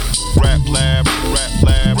Lab, Rap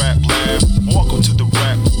Lab, Rap Lab. Welcome to the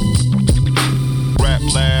Rap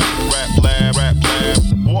Lab, Rap Lab, Rap Lab.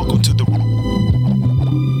 Welcome to the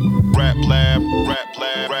Rap Lab, Rap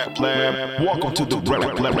Lab, Rap Lab. Welcome to the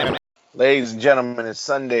Rap Lab. Ladies and gentlemen, it's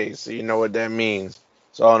Sunday, so you know what that means.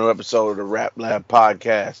 It's all new episode of the Rap Lab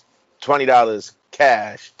podcast. $20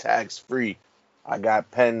 cash, tax free. I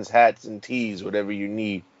got pens, hats, and tees, whatever you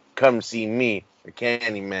need. Come see me, the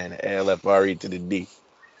Candyman, at ALFRE to the D.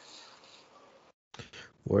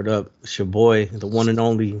 Word up, it's your boy, the one and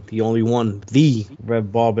only, the only one, the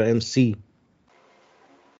Rev Barber MC.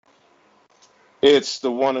 It's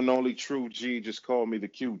the one and only True G. Just call me the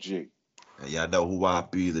QG. And y'all know who I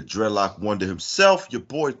be, the dreadlock wonder himself, your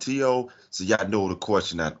boy T.O. So y'all know the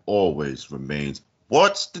question that always remains,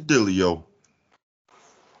 what's the dealio?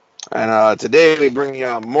 And today we bring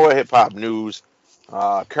you more hip-hop news,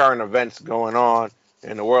 current events going on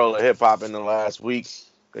in the world of hip-hop in the last week.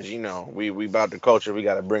 Because, you know, we about the culture. We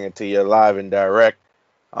got to bring it to you live and direct.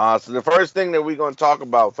 So the first thing that we're going to talk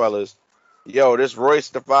about, fellas, this Royce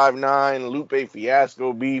da 5'9" Lupe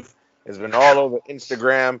Fiasco beef has been all over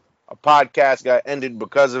Instagram. A podcast got ended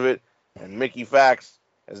because of it, and Mickey Fax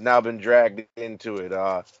has now been dragged into it.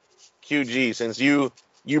 QG, since you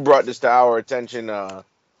brought this to our attention, to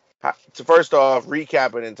first off,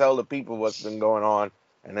 recap it and tell the people what's been going on,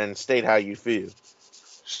 and then state how you feel.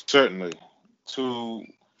 Certainly. To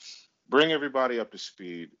bring everybody up to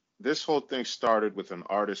speed, this whole thing started with an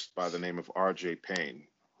artist by the name of RJ Payne,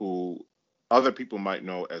 who other people might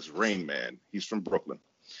know as Rain Man. He's from Brooklyn,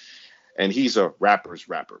 and he's a rapper's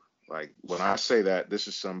rapper. Like, when I say that, this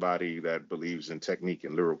is somebody that believes in technique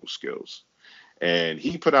and lyrical skills. And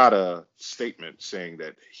he put out a statement saying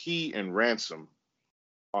that he and Ransom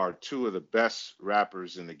are two of the best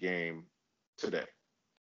rappers in the game today.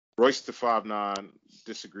 Royce da 5'9"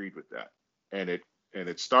 disagreed with that. And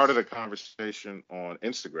it started a conversation on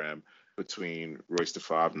Instagram between Royce da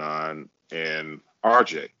 5'9" and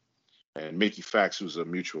RJ. And Mickey Fax, who's a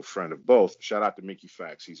mutual friend of both. Shout out to Mickey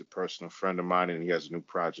Fax. He's a personal friend of mine, and he has a new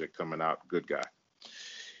project coming out. Good guy.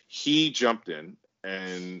 He jumped in,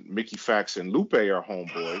 and Mickey Fax and Lupe are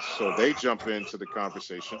homeboys, so they jump into the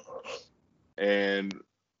conversation. And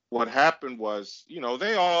what happened was,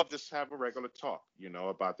 they all just have a regular talk,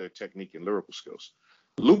 about their technique and lyrical skills.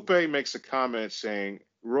 Lupe makes a comment saying,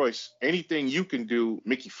 Royce, anything you can do,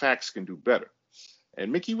 Mickey Fax can do better. And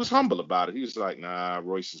Mickey was humble about it. He was like, nah,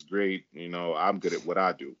 Royce is great. I'm good at what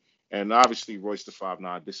I do. And obviously, Royce da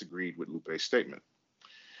 5'9" disagreed with Lupe's statement.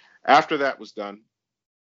 After that was done,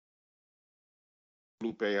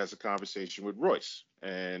 Lupe has a conversation with Royce,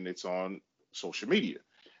 and it's on social media.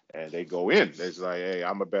 And they go in. There's like, hey,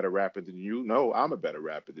 I'm a better rapper than you. No, I'm a better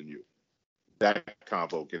rapper than you. That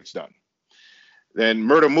convo gets done. Then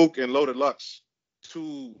Murder Mook and Loaded Lux,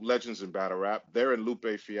 two legends in battle rap, they're in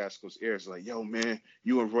Lupe Fiasco's ears like, yo, man,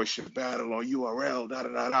 you and Royce should battle on URL,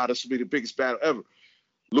 da-da-da-da, this will be the biggest battle ever.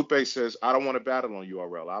 Lupe says, I don't want to battle on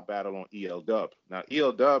URL. I'll battle on EL Dub. Now,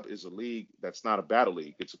 EL Dub is a league that's not a battle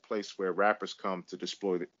league. It's a place where rappers come to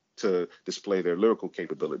display their lyrical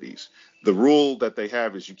capabilities. The rule that they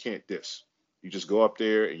have is you can't diss. You just go up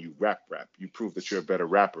there and you rap. You prove that you're a better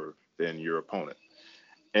rapper than your opponent.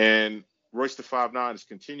 And Royce da 5'9" is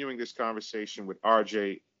continuing this conversation with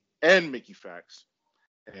RJ and Mickey Fax.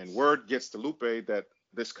 And word gets to Lupe that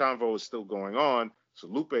this convo is still going on. So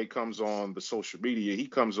Lupe comes on the social media. He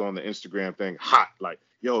comes on the Instagram thing hot, like,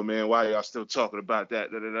 yo, man, why y'all still talking about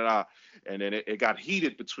that? Da, da, da, da. And then it got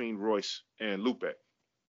heated between Royce and Lupe.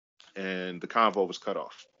 And the convo was cut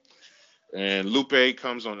off. And Lupe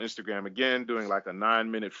comes on Instagram again, doing like a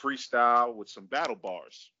 9-minute freestyle with some battle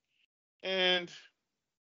bars. And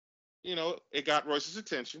it got Royce's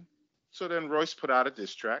attention. So then Royce put out a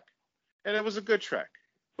diss track, and it was a good track.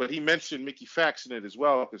 But he mentioned Mickey Fax in it as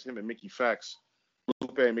well, because him and Mickey Fax,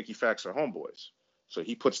 Lupe and Mickey Fax are homeboys. So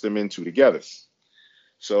he puts them into together.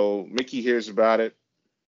 So Mickey hears about it,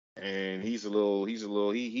 and he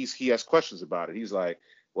has questions about it. He's like,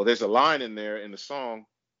 well, there's a line in there in the song,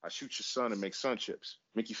 I shoot your son and make sun chips.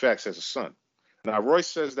 Mickey Fax has a son. Now, Royce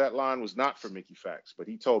says that line was not for Mickey Fax, but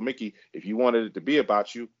he told Mickey, if you wanted it to be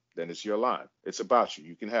about you, then it's your line. It's about you.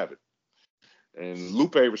 You can have it. And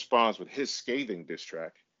Lupe responds with his scathing diss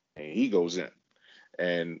track, and he goes in.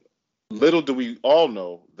 And little do we all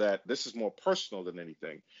know that this is more personal than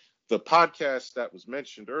anything. The podcast that was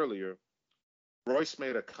mentioned earlier, Royce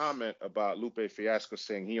made a comment about Lupe Fiasco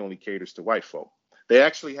saying he only caters to white folk. They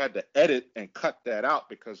actually had to edit and cut that out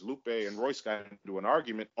because Lupe and Royce got into an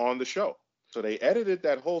argument on the show. So they edited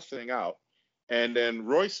that whole thing out. And then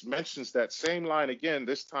Royce mentions that same line again,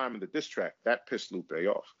 this time in the diss track. That pissed Lupe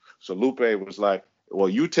off. So Lupe was like, Well,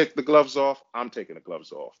 you take the gloves off, I'm taking the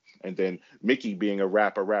gloves off. And then Mickey, being a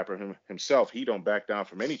rapper himself, he don't back down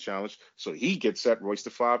from any challenge, so he gets at Royce the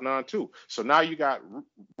 5'9" too. So now you got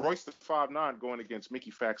Royce the 5'9" going against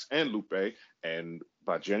Mickey Fax and Lupe, and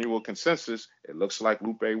by general consensus, it looks like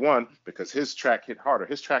Lupe won because his track hit harder.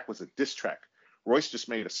 His track was a diss track. Royce just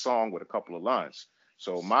made a song with a couple of lines.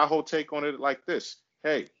 So my whole take on it like this: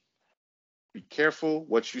 hey, be careful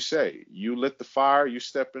what you say. You lit the fire, you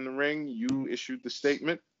step in the ring, you issued the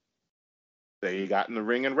statement. They got in the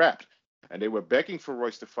ring and rapped. And they were begging for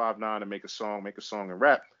Royce the 5'9" to make a song and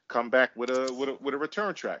rap. Come back with a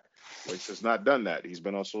return track. Royce has not done that. He's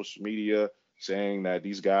been on social media saying that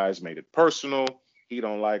these guys made it personal. He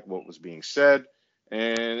don't like what was being said.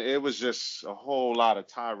 And it was just a whole lot of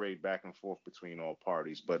tirade back and forth between all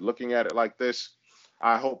parties. But looking at it like this,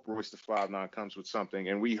 I hope Royce the 5'9" comes with something.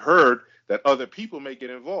 And we heard that other people may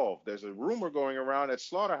get involved. There's a rumor going around that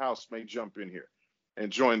Slaughterhouse may jump in here and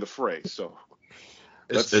join the fray. So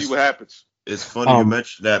let's see what happens. It's funny you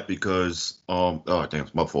mentioned that because oh damn,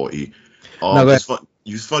 it's my fault, E. No,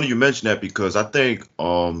 It's funny you mentioned that because I think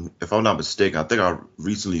if I'm not mistaken, I think I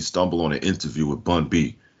recently stumbled on an interview with Bun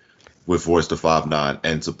B with Royce the 5'9",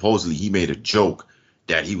 and supposedly he made a joke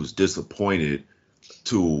that he was disappointed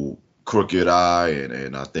to Crooked Eye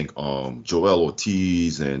and I think Joel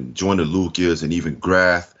Ortiz and Joyner Lucas and even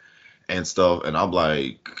Graff and stuff, and I'm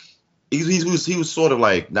like, he was sort of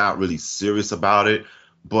like not really serious about it,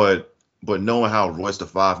 but knowing how Royce the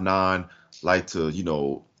 5'9" like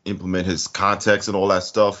to, implement his context and all that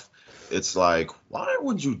stuff, it's like, why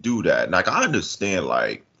would you do that? Like, I understand,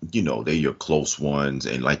 like, they're your close ones,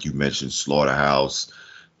 and like you mentioned, Slaughterhouse,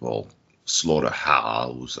 I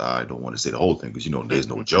don't want to say the whole thing because, there's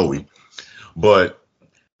no Joey. But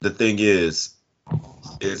the thing is,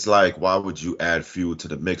 it's like, why would you add fuel to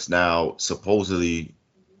the mix now? Supposedly,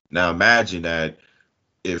 now imagine that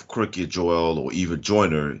if Crooked Joel or even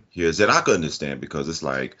Joyner hears it, I could understand because it's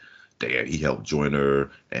like, damn, he helped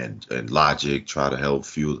Joyner and Logic try to help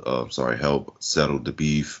help settle the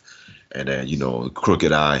beef. And then,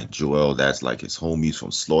 Crooked Eye and Joel, that's like his homies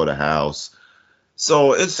from Slaughterhouse.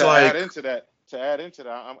 So it's to like... add into that,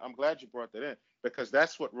 I'm glad you brought that in because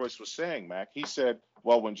that's what Royce was saying, Mac. He said,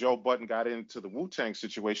 well, when Joe Budden got into the Wu-Tang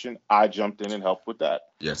situation, I jumped in and helped with that.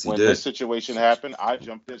 Yes, he when did. This situation happened, I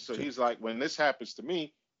jumped in. So he's like, when this happens to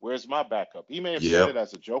me, where's my backup? He may have said it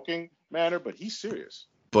as a joking manner, but he's serious.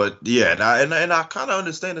 But yeah, and I kind of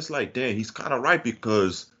understand. It's like, damn, he's kind of right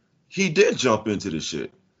because he did jump into the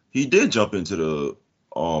shit. He did jump into the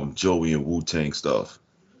Joey and Wu-Tang stuff.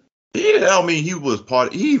 He was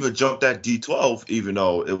he even jumped at D12, even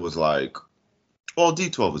though it was like, well,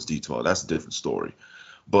 D12 is D12. That's a different story.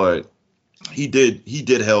 But he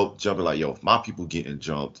did help jumping like, yo, if my people getting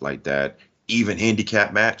jumped like that, even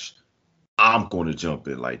handicap match, I'm going to jump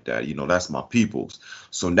in like that. That's my people's.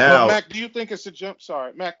 So now, Mac, do you think it's a jump?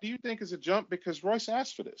 Sorry, Mac, do you think it's a jump because Royce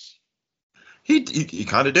asked for this? He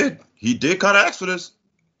kind of did. He did kind of ask for this.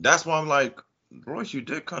 That's why I'm like, Royce, you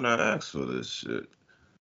did kind of ask for this shit.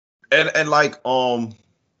 And like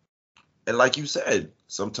you said,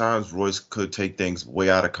 sometimes Royce could take things way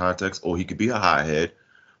out of context, or he could be a hothead.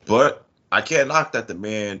 But I can't knock that the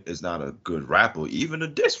man is not a good rapper, even a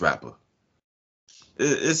diss rapper.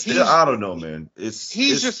 I don't know, man.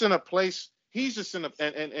 He's just in a place. He's just in a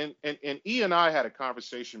and E and I had a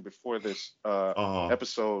conversation before this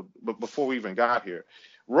episode, but before we even got here.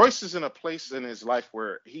 Royce is in a place in his life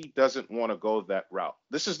where he doesn't want to go that route.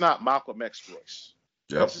 This is not Malcolm X Royce.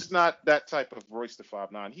 Yep. This is not that type of Royce the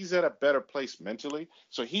 5'9". He's at a better place mentally,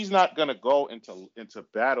 so he's not gonna go into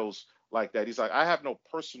battles like that. He's like, I have no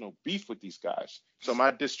personal beef with these guys, so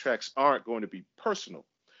my diss tracks aren't going to be personal.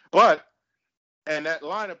 But and that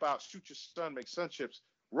line about shoot your son, make sun chips,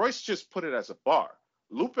 Royce just put it as a bar.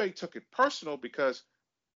 Lupe took it personal because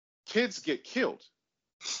kids get killed.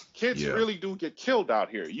 Kids really do get killed out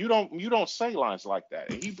here. You don't say lines like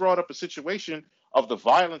that. And he brought up a situation of the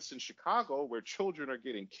violence in Chicago where children are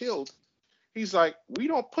getting killed. He's like, we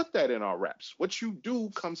don't put that in our raps. What you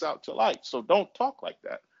do comes out to light. So don't talk like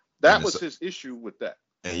that. That was his issue with that.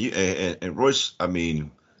 And Royce, I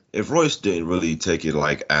mean, if Royce didn't really take it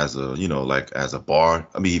like as a, like as a bar,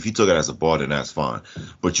 I mean, if he took it as a bar, then that's fine.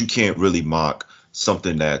 But you can't really mock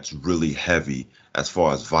something that's really heavy as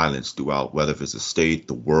far as violence throughout, whether if it's a state,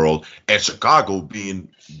 the world, and Chicago being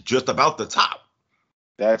just about the top.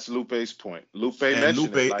 That's Lupe's point. Lupe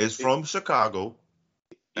is from Chicago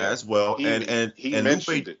as well, and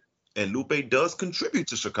Lupe does contribute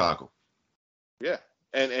to Chicago. Yeah,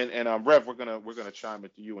 and Rev, we're gonna chime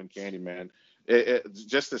into you and Candyman.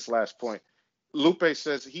 Just this last point, Lupe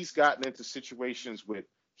says he's gotten into situations with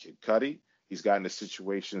Kid Cudi. He's gotten into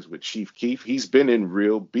situations with Chief Keef. He's been in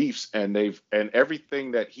real beefs, and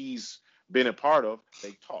everything that he's been a part of,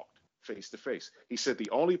 they talked face to face. He said the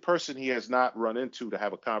only person he has not run into to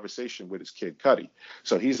have a conversation with is Kid Cudi.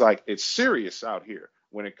 So he's like, it's serious out here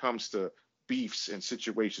when it comes to beefs and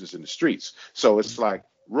situations in the streets. So it's like,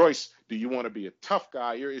 Royce, do you want to be a tough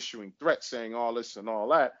guy? You're issuing threats, saying all this and all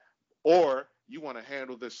that, or you want to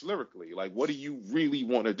handle this lyrically? Like, what do you really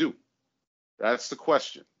want to do? That's the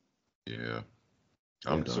question. Yeah,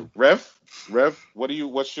 I'm done. So Rev,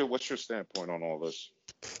 what's your standpoint on all this?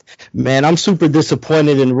 Man, I'm super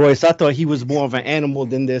disappointed in Royce. I thought he was more of an animal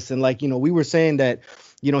than this. And like, we were saying that,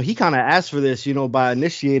 he kind of asked for this, by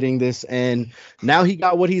initiating this, and now he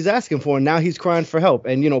got what he's asking for, and now he's crying for help.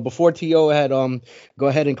 And, before T.O. had go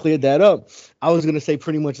ahead and cleared that up, I was going to say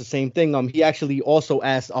pretty much the same thing. He actually also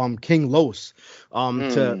asked King Los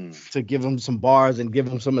to give him some bars and give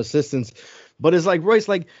him some assistance. But it's like, Royce,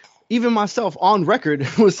 like, even myself on record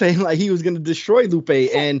was saying like he was going to destroy Lupe,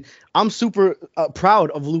 and I'm super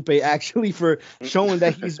proud of Lupe actually for showing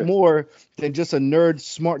that he's more than just a nerd,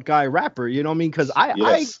 smart guy rapper. You know what I mean? Because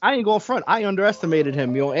I ain't going front. I underestimated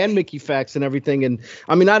him, and Mickey Fax and everything. And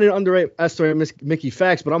I mean, I didn't underestimate Mickey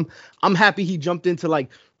Fax, but I'm happy he jumped in to like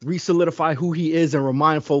re-solidify who he is and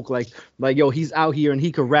remind folk like yo, he's out here and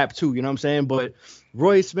he could rap too. You know what I'm saying? But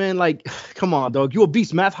Royce, man, like, come on, dog. You a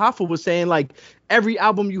beast. Math Hoffa was saying, like, every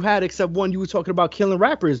album you had except one, you were talking about killing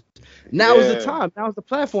rappers. Now is the time. Now is the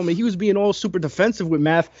platform. And he was being all super defensive with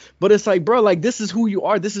Math. But it's like, bro, like, this is who you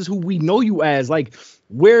are. This is who we know you as. Like,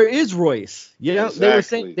 where is Royce? You know,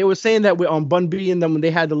 exactly. they were saying that with Bun B and them when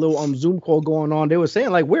they had the little Zoom call going on. They were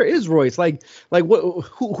saying, like, where is Royce? Like what?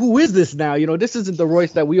 Who is this now? You know, this isn't the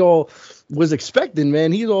Royce that we all was expecting,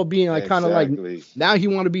 man. He's all being like kind of like now he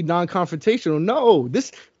want to be non-confrontational. No,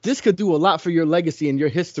 this could do a lot for your legacy and your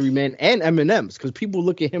history, man, and Eminem's, because people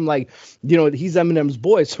look at him like, he's Eminem's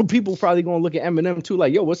boy. So people probably gonna look at Eminem too,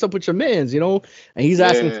 like, yo, what's up with your mans, And he's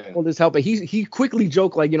asking for all this help. And he quickly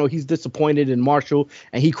joked like, he's disappointed in Marshall,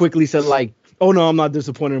 and he quickly said like, oh no, I'm not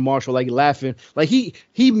disappointed in Marshall, like laughing, like he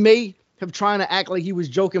may have trying to act like he was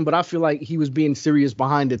joking, but I feel like he was being serious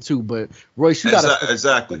behind it too. But Royce, you gotta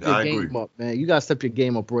step your game agree. up, man. You gotta step your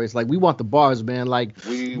game up, Royce. Like we want the bars, man. Like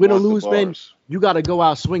win or lose, man. You gotta go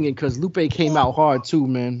out swinging because Lupe came out hard too,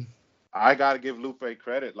 man. I gotta give Lupe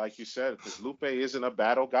credit, like you said, because Lupe isn't a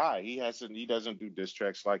battle guy. He doesn't do diss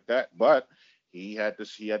tracks like that, but he had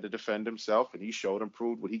to defend himself, and he showed and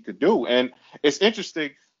proved what he could do. And it's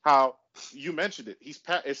interesting how you mentioned it.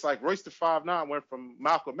 It's like Royce the 5'9" went from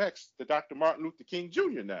Malcolm X to Dr. Martin Luther King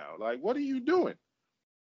Jr. now. Like, what are you doing?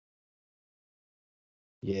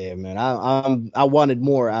 Yeah, man. I wanted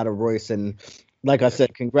more out of Royce, and like I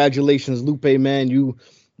said, congratulations, Lupe, man. You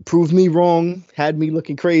proved me wrong, had me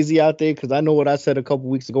looking crazy out there, because I know what I said a couple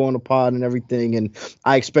weeks ago on the pod and everything, and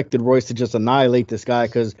I expected Royce to just annihilate this guy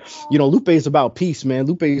because, Lupe is about peace, man.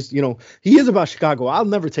 Lupe is, he is about Chicago. I'll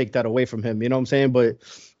never take that away from him, you know what I'm saying? But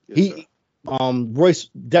Royce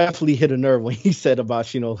definitely hit a nerve when he said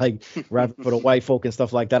about, like rapping for the white folk and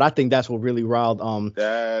stuff like that. I think that's what really riled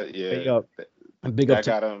big up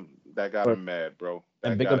that got him mad, bro.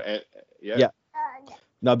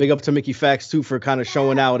 Now, big up to Mickey Fax, too, for kind of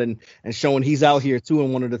showing out and showing he's out here, too,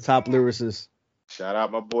 and one of the top lyricists. Shout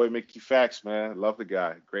out my boy Mickey Fax, man. Love the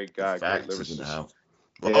guy. Great guy. Great lyricist.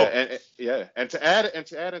 And to add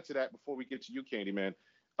into that, before we get to you, Candy, man,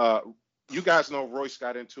 you guys know Royce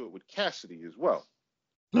got into it with Cassidy as well.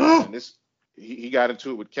 And he got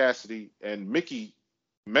into it with Cassidy, and Mickey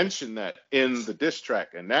mentioned that in the diss track,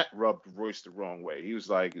 and that rubbed Royce the wrong way. He was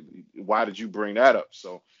like, why did you bring that up?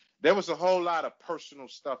 So there was a whole lot of personal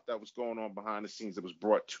stuff that was going on behind the scenes that was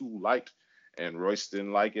brought to light, and Royce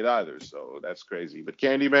didn't like it either. So that's crazy. But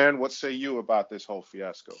Candyman, what say you about this whole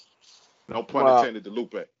fiasco? No pun intended to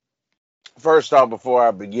Lupe. First off, before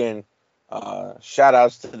I begin, shout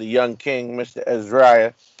outs to the young king, Mr.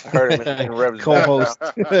 Ezraiah. I heard him in Rev's co-host.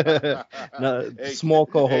 Small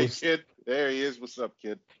co-host. Hey, kid. There he is. What's up,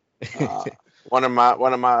 kid? One of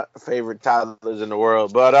my favorite toddlers in the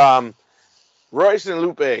world. But Royce and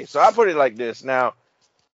Lupe. So I put it like this. Now,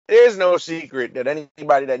 there's no secret that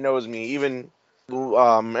anybody that knows me, even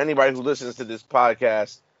anybody who listens to this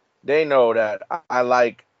podcast, they know that I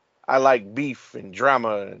like beef and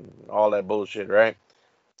drama and all that bullshit, right?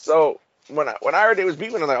 So when I heard they was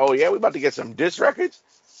beefing, I'm like, oh yeah, we about to get some diss records,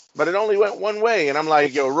 but it only went one way, and I'm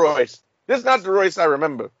like, yo, Royce, this is not the Royce I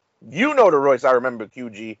remember. You know the Royce I remember,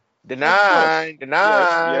 QG. Deny.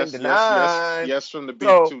 Yes, from the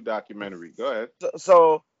Beef 2 documentary. Go ahead.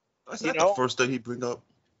 So that's not the first thing he bring up.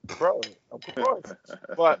 Bro, of course.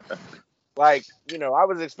 But Like, I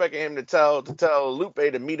was expecting him to tell Lupe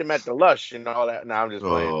to meet him at the Lush and all that. Nah, I'm just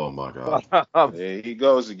playing. Oh my God. There he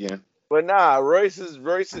goes again. But nah, Royce has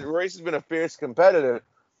been a fierce competitor,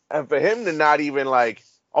 and for him to not even like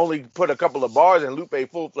only put a couple of bars in Lupe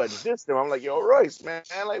full-fledged dissed him, I'm like, yo, Royce, man,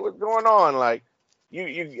 like what's going on? Like,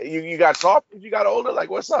 you got soft, you got older, like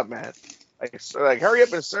what's up, man? Like hurry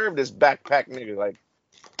up and serve this backpack nigga, like.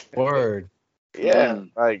 Word. Yeah,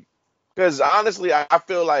 like, because honestly, I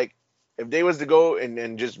feel like if they was to go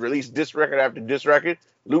and just release diss record after diss record,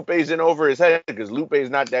 Lupe's in over his head because Lupe's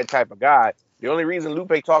not that type of guy. The only reason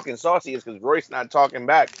Lupe talking saucy is because Royce not talking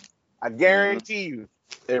back. I guarantee you,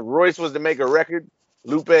 if Royce was to make a record,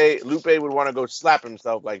 Lupe would want to go slap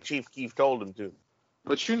himself like Chief Keef told him to.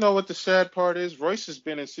 But you know what the sad part is? Royce has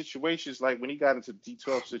been in situations like when he got into the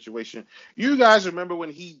D12 situation. You guys remember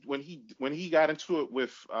when he got into it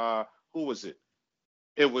with who was it?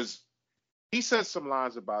 He said some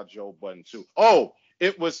lines about Joe Budden too. Oh,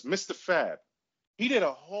 it was Mr. Fab. He did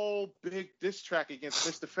a whole big diss track against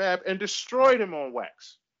Mr. Fab and destroyed him on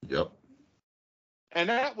wax. Yep. And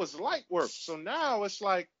that was light work. So now it's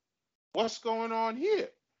like, what's going on here?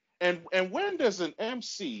 And when does an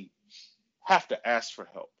MC have to ask for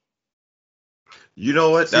help? You know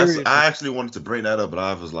what? Seriously. I actually wanted to bring that up, but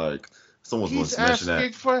I was like, someone's going He's to mention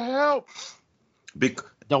asking that. for help.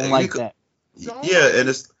 Don't like that. Yeah, and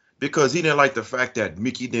it's because he didn't like the fact that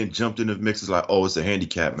Mickey then jumped in the mix. It's like, oh, it's a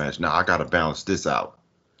handicap match. Now I gotta balance this out.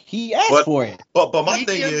 He asked for it. But my He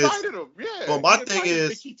thing invited him. Yeah, but my he thing invited is,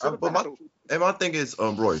 Mickey to the battle. my thing is,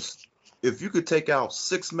 Royce, if you could take out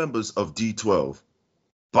 6 members of D12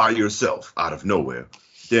 by yourself out of nowhere,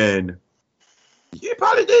 then you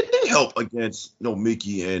probably didn't need help against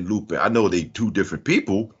Mickey and Lupe. I know they 2 different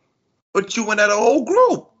people, but you went at a whole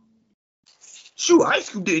group. Shoot, Ice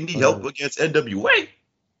Cube didn't need help against NWA.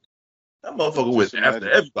 That motherfucker went after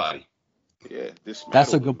everybody. Yeah,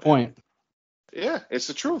 that's a good point. Yeah, it's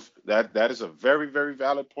the truth. That is a very, very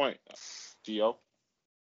valid point, Dio.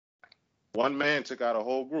 One man took out a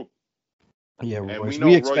whole group. Yeah, and Royce, we know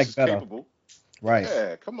we Royce expect is better. capable. Right.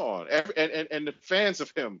 Yeah, come on. And the fans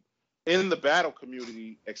of him in the battle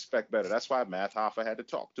community expect better. That's why Matt Hoffa had to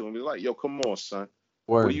talk to him. He's like, yo, come on, son.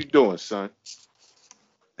 Word. What are you doing, son?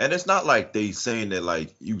 And it's not like they saying that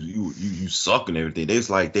like you suck and everything. It's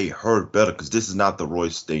like they heard better because this is not the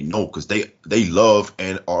Royce they know because they love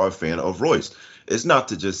and are a fan of Royce. It's not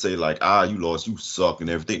to just say like you lost, you suck and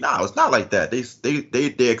everything. No, it's not like that.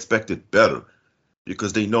 They expected better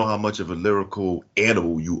because they know how much of a lyrical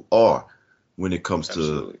animal you are when it comes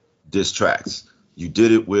to diss tracks. You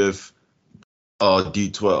did it with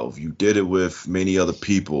D12. You did it with many other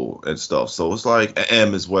people and stuff. So it's like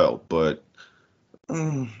M as well, but.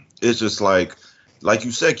 It's just like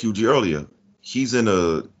you said, QG earlier.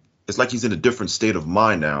 It's like he's in a different state of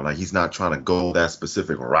mind now. Like he's not trying to go that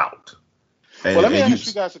specific route. Well, let me ask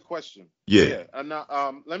you guys a question. Yeah. And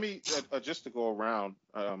now, let me just to go around.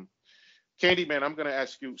 Candyman, I'm going to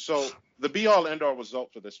ask you. So the be-all, end-all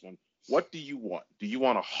result for this one. What do you want? Do you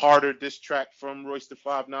want a harder diss track from Royce da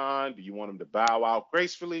 5'9"? Do you want him to bow out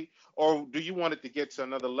gracefully, or do you want it to get to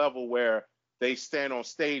another level where they stand on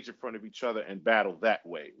stage in front of each other and battle that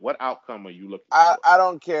way? What outcome are you looking for? I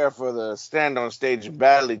don't care for the stand on stage and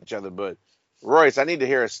battle each other, but Royce, I need to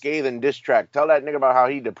hear a scathing diss track. Tell that nigga about how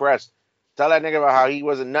he depressed. Tell that nigga about how he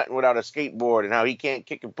wasn't nothing without a skateboard and how he can't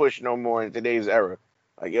kick and push no more in today's era.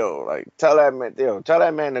 Like, tell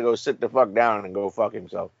that man to go sit the fuck down and go fuck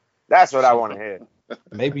himself. That's what I want to hear.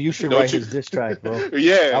 Maybe you should write his diss track, bro.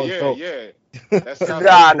 Yeah. That sounds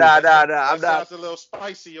nah. That sounds a little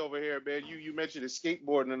spicy over here, man. You mentioned the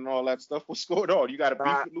skateboarding and all that stuff. What's going on? You got a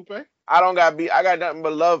beef with Lupe? I don't got beef. I got nothing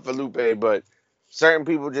but love for Lupe, but certain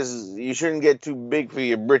people you shouldn't get too big for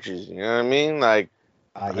your britches. You know what I mean? Like,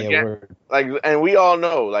 and we all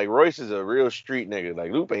know, like, Royce is a real street nigga.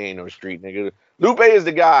 Like, Lupe ain't no street nigga. Lupe is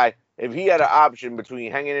the guy, if he had an option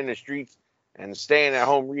between hanging in the streets and staying at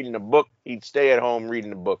home reading a book, he'd stay at home reading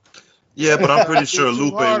the book. Yeah, but I'm pretty sure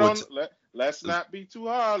Lupe would. Let's not be too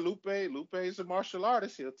hard. Lupe is a martial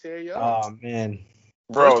artist. He'll tear you up. Oh man,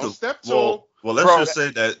 bro. Well, let's just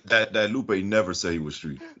say that Lupe never said he was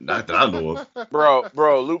street. Not that I know of.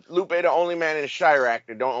 Bro, Lupe the only man in Chirac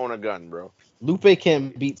that don't own a gun, bro. Lupe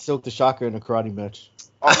can't beat Silk the Shocker in a karate match.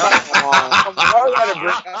 Oh, come on.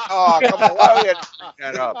 Why we had to bring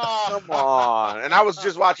that up? Come on. And I was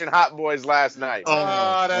just watching Hot Boys last night.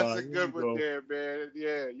 Oh, that's a good one there, man.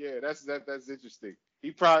 Yeah. That's interesting.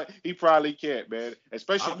 He probably can't, man.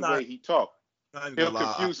 Especially the way he talked. He'll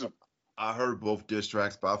confuse him. I heard both diss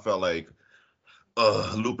tracks, but I felt like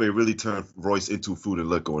Lupe really turned Royce into Food and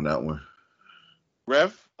Liquor on that one.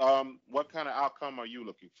 Rev, what kind of outcome are you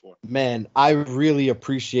looking for? Man, I really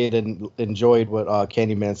appreciated and enjoyed what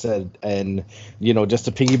Candyman said, and just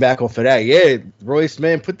to piggyback off of that, yeah, Royce,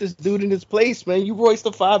 man, put this dude in his place, man. You Royce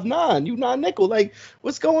the 5'9", you not nickel, like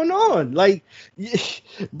what's going on, like,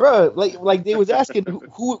 bro, like they was asking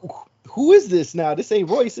who is this now? This ain't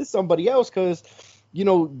Royce, it's somebody else, because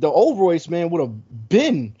the old Royce, man, would have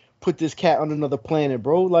been put this cat on another planet,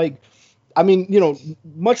 bro. Like, I mean,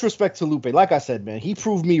 much respect to Lupe. Like I said, man, he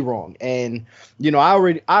proved me wrong. And, I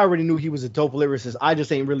already knew he was a dope lyricist. I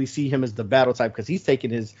just ain't really see him as the battle type because he's taken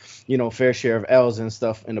his, fair share of L's and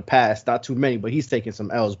stuff in the past. Not too many, but he's taken some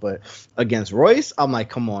L's. But against Royce, I'm like,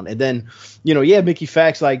 come on. And then, Mickey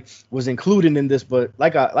Fax, like, was included in this. But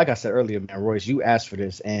like I said earlier, man, Royce, you asked for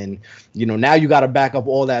this. And, now you got to back up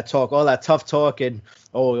all that talk, all that tough talk. And,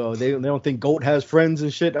 they don't think GOAT has friends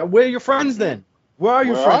and shit. Where are your friends then? Where are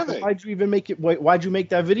your friends? Why'd you even make it? Why'd you make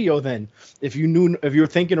that video then? If you're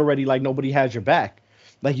thinking already like nobody has your back,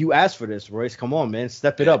 like you asked for this, Royce. Come on, man,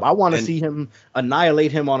 step it up. I want to see him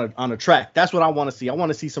annihilate him on a track. That's what I want to see. I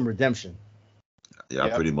want to see some redemption. Yeah,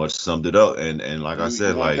 I pretty much summed it up. And like I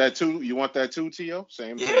said, like that too. You want that too, T.O.?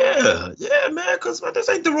 Same. Yeah, man. Because this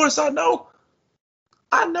ain't the Royce I know.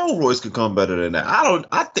 I know Royce could come better than that.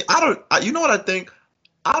 You know what I think?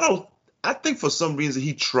 I think for some reason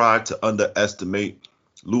he tried to underestimate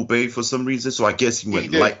Lupe for some reason, so I guess he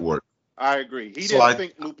went light work. I agree. He didn't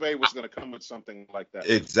think Lupe was going to come with something like that.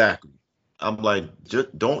 Exactly. I'm like,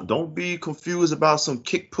 just don't be confused about some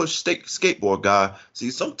kick push skateboard guy.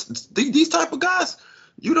 See, these type of guys,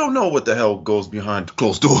 you don't know what the hell goes behind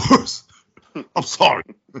closed doors. I'm sorry.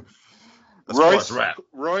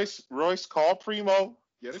 Royce, call Primo.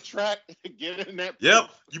 Get a track, get in that.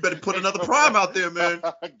 Yep, you better put another prime out there, man.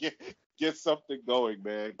 Get something going,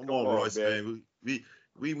 man. Come on, Royce, man.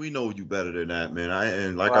 We know you better than that, man.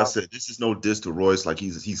 I said, this is no diss to Royce. Like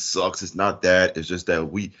he sucks. It's not that. It's just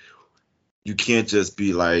that you can't just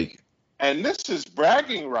be like. And this is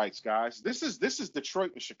bragging rights, guys. This is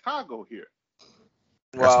Detroit and Chicago here.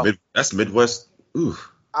 Well, that's Midwest. Ooh.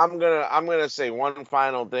 I'm gonna say one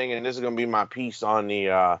final thing, and this is gonna be my piece on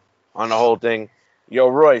the whole thing. Yo,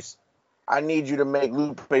 Royce, I need you to make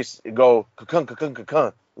Lupe go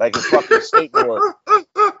ka-kun, like a fucking skateboard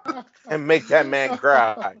and make that man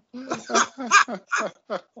cry.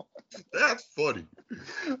 That's funny.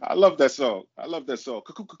 I love that song. I love that song.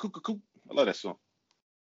 I love that song.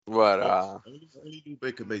 But only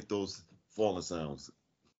Lupe can make those falling sounds.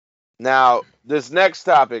 Now, this next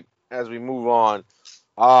topic, as we move on,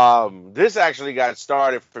 this actually got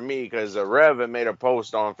started for me because Rev had made a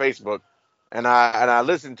post on Facebook. And I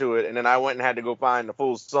listened to it, and then I went and had to go find the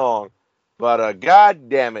full song. But God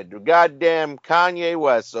damn it, goddamn Kanye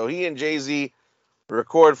West. So he and Jay-Z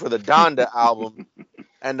record for the Donda album,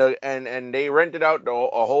 and they rented out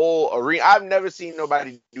a whole arena. I've never seen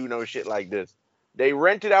nobody do no shit like this. They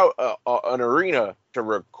rented out an arena to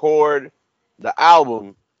record the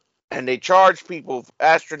album, and they charged people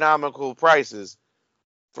astronomical prices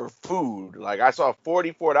for food. Like I saw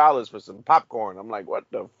 $44 for some popcorn. I'm like, what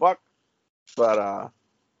the fuck? But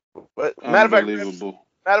matter of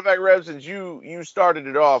fact, Rev, since you started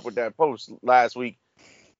it off with that post last week,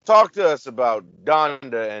 talk to us about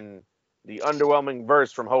Donda and the underwhelming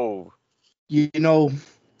verse from Hove.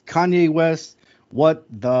 Kanye West, what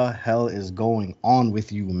the hell is going on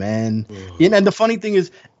with you, man? And the funny thing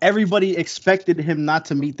is, everybody expected him not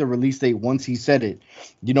to meet the release date once he said it,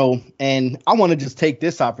 and I want to just take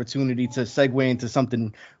this opportunity to segue into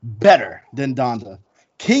something better than Donda.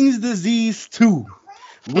 King's Disease 2.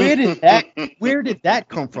 Where did that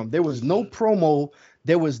come from? There was no promo.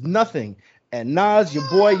 There was nothing. And Nas, your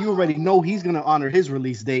boy, you already know he's going to honor his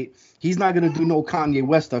release date. He's not going to do no Kanye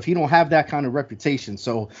West stuff. He don't have that kind of reputation.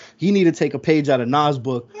 So he need to take a page out of Nas'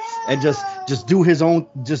 book and just do his own,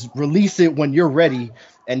 just release it when you're ready.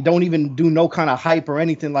 And don't even do no kind of hype or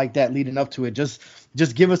anything like that leading up to it. Just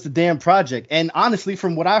give us the damn project. And honestly,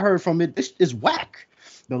 from what I heard from it, this is whack.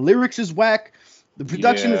 The lyrics is whack. The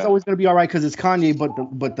production is always going to be all right because it's Kanye,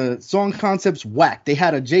 but the song concept's whack. They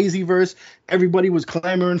had a Jay-Z verse everybody was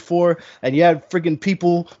clamoring for, and you had freaking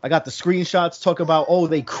people, I got the screenshots, talk about,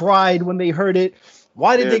 they cried when they heard it.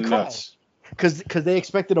 Why did they cry? Because they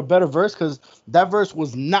expected a better verse, because that verse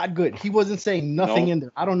was not good. He wasn't saying nothing in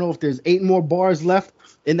there. I don't know if there's 8 more bars left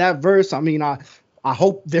in that verse. I mean, I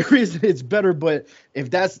hope there is, it's better, but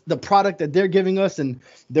if that's the product that they're giving us and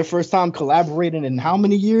their first time collaborating in how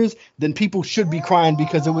many years, then people should be crying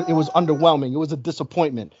because it was underwhelming. It was a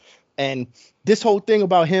disappointment. And this whole thing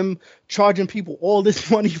about him charging people all this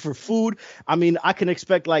money for food, I mean, I can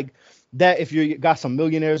expect like that if you got some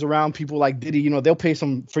millionaires around, people like Diddy, they'll pay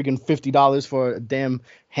some freaking $50 for a damn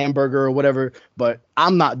hamburger or whatever. But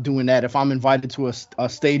I'm not doing that if I'm invited to a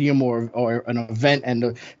stadium or an event,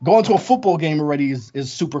 and going to a football game already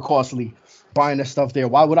is super costly. Buying that stuff there.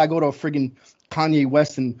 Why would I go to a friggin' Kanye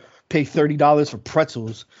West and pay $30 for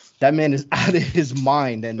pretzels? That man is out of his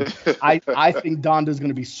mind, and I think Donda's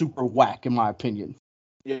gonna be super whack in my opinion.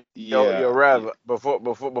 Yo, Rev,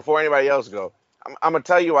 before anybody else go, I'm gonna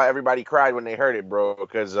tell you why everybody cried when they heard it, bro.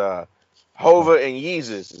 Because Hova and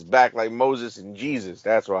Yeezus is back like Moses and Jesus.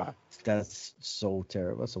 That's why. That's so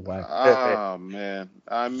terrible. That's a whack. Oh man,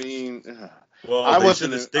 I mean, Well, they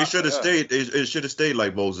should have stayed. It should have stayed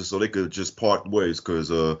like Moses, so they could just part ways.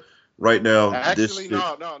 Because right now, actually,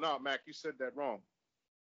 no, Mac, you said that wrong.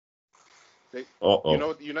 You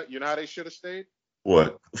know how they should have stayed?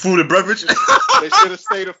 What? Food and beverage? They should have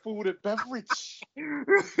stayed at food and beverage.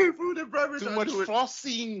 Food and beverage. Too much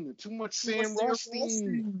frosting. Too much Sam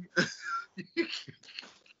Rothstein.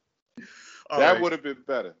 That would have been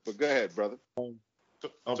better. But go ahead, brother.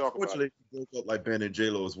 Unfortunately, they broke up like Ben and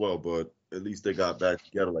J-Lo as well, but at least they got back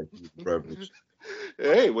together like food and beverage.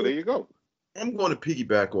 Hey, well, there you go. I'm going to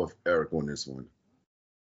piggyback off Eric on this one.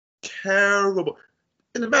 Terrible.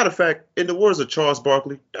 And as a matter of fact, in the words of Charles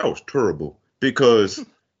Barkley, that was terrible. Because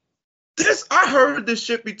I heard this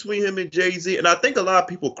shit between him and Jay-Z, and I think a lot of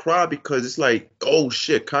people cry because it's like, oh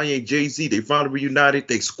shit, Kanye, Jay-Z, they finally reunited,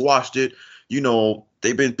 they squashed it.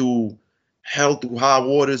 They've been through hell, through high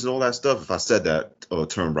waters and all that stuff, if I said that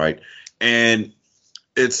term right. And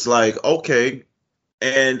it's like, okay.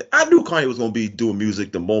 And I knew Kanye was going to be doing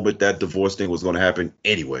music the moment that divorce thing was going to happen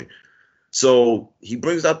anyway. So he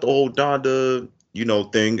brings out the whole Donda,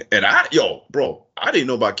 thing. And I didn't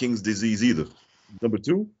know about King's disease either. Number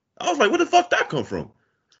 2, I was like, where the fuck that come from?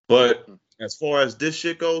 But as far as this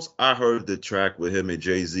shit goes, I heard the track with him and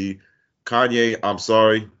Jay-Z. Kanye, I'm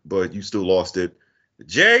sorry, but you still lost it.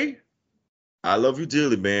 Jay, I love you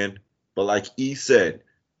dearly, man. But like E said,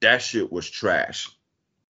 that shit was trash.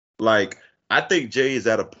 Like, I think Jay is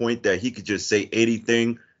at a point that he could just say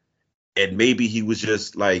anything. And maybe he was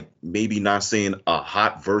just like, maybe not saying a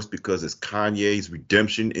hot verse because it's Kanye's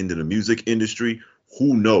redemption into the music industry.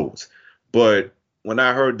 Who knows? But when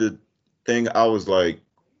I heard the thing, I was like,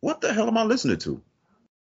 what the hell am I listening to?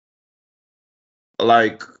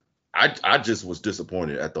 Like, I just was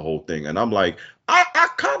disappointed at the whole thing. And I'm like, I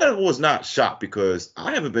kind of was not shocked because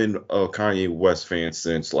I haven't been a Kanye West fan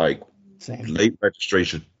since like late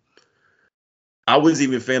registration. I wasn't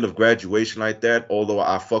even a fan of Graduation like that, although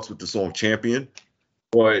I fucks with the song Champion.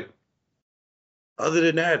 But other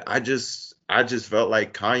than that, I just felt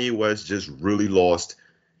like Kanye West just really lost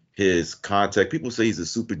his contact. People say he's a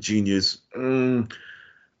super genius.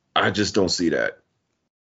 I just don't see that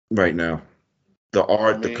right now. The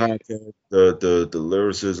art, the content, the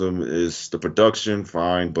lyricism is the production,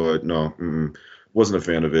 fine, but no, wasn't a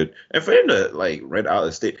fan of it. And for him to like rent out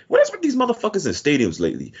a state, what is with these motherfuckers in stadiums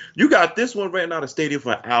lately? You got this one renting out a stadium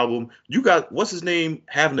for an album. You got what's his name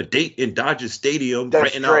having a date in Dodger Stadium.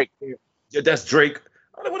 That's Drake. Yeah, that's Drake.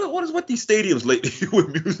 What is with these stadiums lately with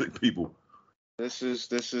music people? This is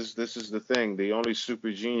the thing. The only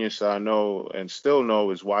super genius I know and still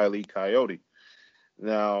know is Wile E. Coyote.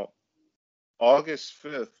 Now, August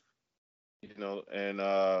 5th,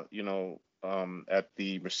 at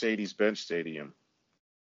the Mercedes-Benz Stadium,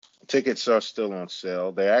 tickets are still on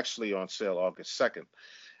sale. They're actually on sale August 2nd,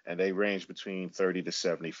 and they range between $30 to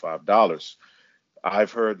 $75.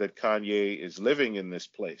 I've heard that Kanye is living in this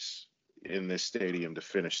place, in this stadium, to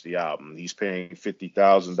finish the album. He's paying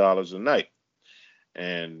 $50,000 a night.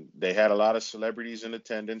 And they had a lot of celebrities in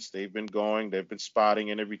attendance. They've been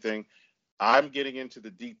spotting and everything. I'm getting into the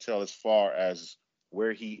detail as far as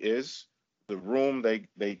where he is. The room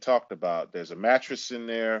they talked about, there's a mattress in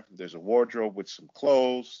there. There's a wardrobe with some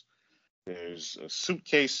clothes. There's a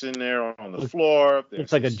suitcase in there on the floor.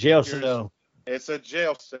 It's like a jail cell. It's a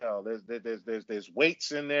jail cell. There's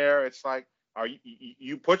weights in there. It's like,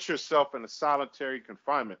 you put yourself in a solitary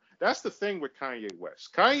confinement. That's the thing with Kanye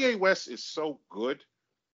West. Kanye West is so good.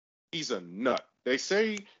 He's a nut. They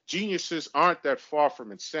say geniuses aren't that far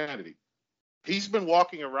from insanity. He's been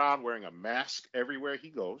walking around wearing a mask everywhere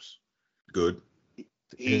he goes. Good.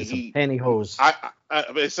 He pantyhose.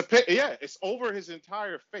 It's over his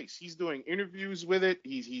entire face. He's doing interviews with it.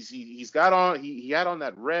 He had on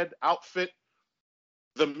that red outfit.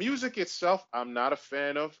 The music itself, I'm not a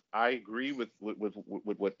fan of. I agree with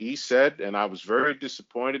what he said, and I was very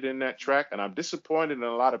disappointed in that track. And I'm disappointed in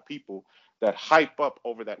a lot of people that hype up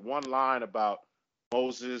over that one line about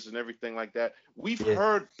Moses and everything like that. We've Yeah.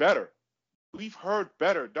 heard better. We've heard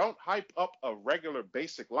better. Don't hype up a regular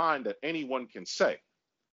basic line that anyone can say.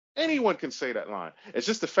 Anyone can say that line. It's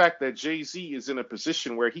just the fact that Jay-Z is in a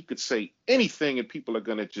position where he could say anything and people are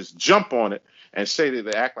going to just jump on it and say that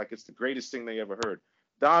they act like it's the greatest thing they ever heard.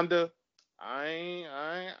 Donda,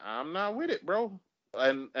 I'm not with it, bro.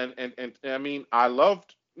 And I mean, I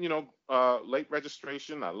loved, Late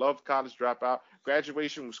Registration. I loved College Dropout.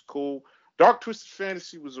 Graduation was cool. Dark Twisted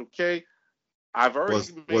Fantasy was okay. I've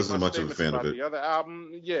already made Wasn't my much of a statements fan of about it. the other album.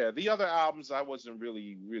 Yeah, the other albums I wasn't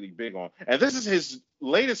really, really big on. And this is his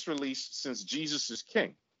latest release since Jesus is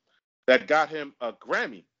King that got him a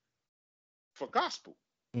Grammy for gospel.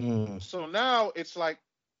 Mm. So now it's like,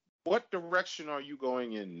 what direction are you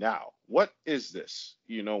going in now? What is this?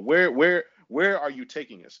 Where are you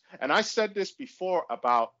taking us? And I said this before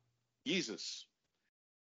about Jesus.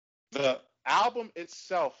 The album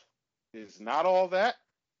itself is not all that.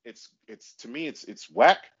 It's to me it's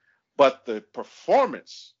whack, but the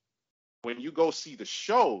performance, when you go see the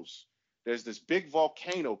shows, there's this big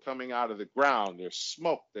volcano coming out of the ground, there's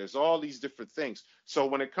smoke, there's all these different things. So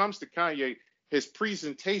when it comes to Kanye, his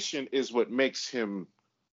presentation is what makes him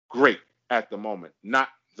great at the moment, not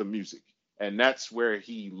the music. And that's where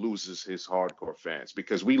he loses his hardcore fans,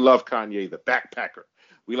 because we love Kanye the backpacker.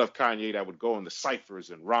 We love Kanye that would go in the ciphers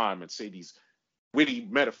and rhyme and say these witty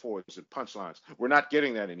metaphors and punchlines. We're not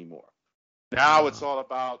getting that anymore. Now it's all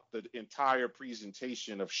about the entire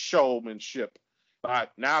presentation of showmanship.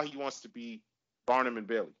 Now he wants to be Barnum and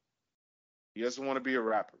Bailey. He doesn't want to be a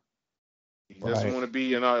rapper. He doesn't Right. want to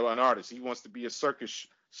be an artist. He wants to be a circus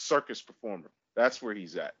performer. That's where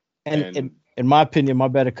he's at. And in my opinion, my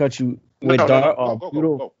bad to cut you. No, With no, dark, no.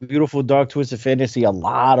 Go. Beautiful Dark Twisted Fantasy, a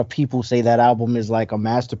lot of people say that album is like a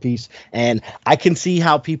masterpiece, and I can see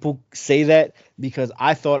how people say that, because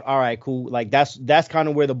I thought, all right, cool, like that's kind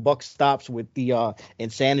of where the buck stops with the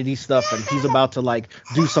Insanity stuff, and he's about to like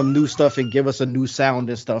do some new stuff and give us a new sound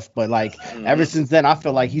and stuff. But like ever since then, I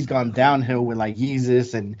feel like he's gone downhill with like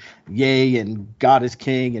Yeezus and Yay and God is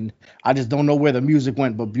King, and I just don't know where the music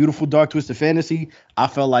went. But Beautiful Dark Twisted Fantasy, I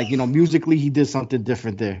felt like, musically he did something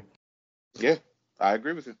different there. Yeah, I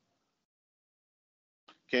agree with you.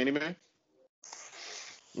 Candyman?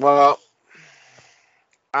 Well,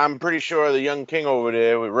 I'm pretty sure the young king over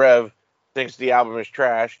there with Rev thinks the album is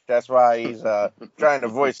trash. That's why he's trying to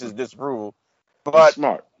voice his disapproval. He's But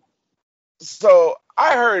smart. so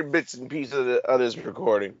I heard bits and pieces of this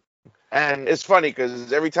recording, and it's funny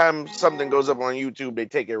because every time something goes up on YouTube, they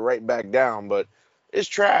take it right back down. But it's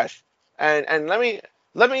trash. And let me.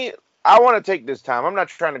 I want to take this time. I'm not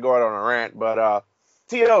trying to go out on a rant, but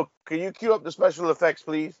T.O., can you cue up the special effects,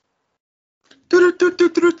 please? We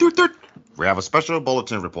have a special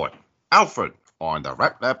bulletin report. Alfred on the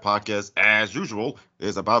Rap Lab podcast, as usual,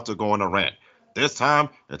 is about to go on a rant. This time,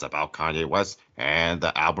 it's about Kanye West and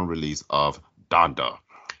the album release of Donda.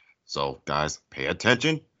 So, guys, pay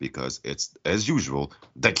attention, because it's, as usual,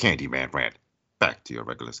 the Candyman rant. Back to your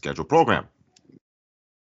regular scheduled program.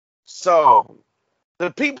 So, the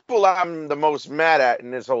people I'm the most mad at in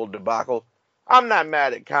this whole debacle, I'm not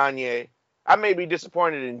mad at Kanye. I may be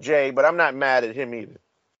disappointed in Jay, but I'm not mad at him either.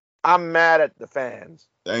 I'm mad at the fans.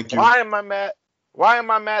 Thank you. Why am I mad? Why am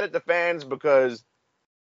I mad at the fans? Because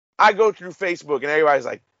I go through Facebook and everybody's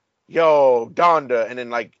like, yo, Donda, and then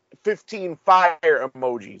like 15 fire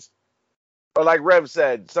emojis. Or like Rev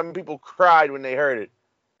said, some people cried when they heard it.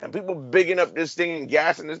 And people bigging up this thing and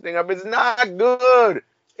gassing this thing up. It's not good.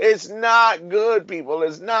 It's not good, people.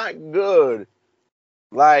 It's not good.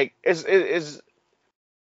 Like it's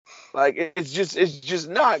just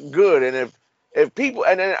not good. And if people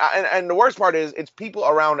and the worst part is it's people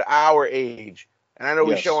around our age. And I know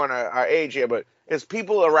we're Yes. showing our age here, but it's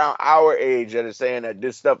people around our age that are saying that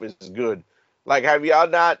this stuff is good. Like, do y'all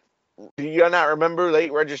not remember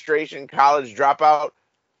Late Registration, College Dropout,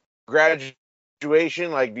 Graduation?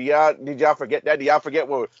 Like, did y'all forget that? Do y'all forget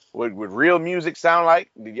what real music sound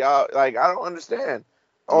like? Did y'all, like, I don't understand.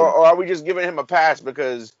 Or are we just giving him a pass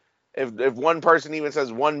because if one person even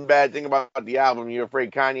says one bad thing about the album, you're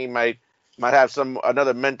afraid Kanye might have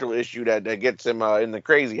another mental issue that gets him in the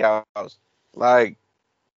crazy house? Like,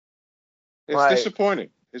 It's disappointing.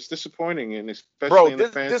 It's disappointing, and especially bro, in the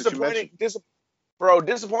fans that you mentioned.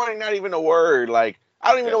 Disappointing, not even a word. Like,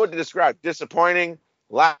 I don't even know what to describe. Disappointing,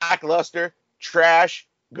 lackluster, trash,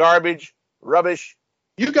 garbage, rubbish.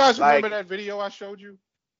 You guys remember that video I showed you?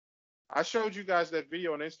 I showed you guys that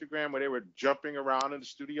video on Instagram where they were jumping around in the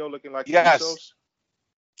studio looking like Yes. Usos.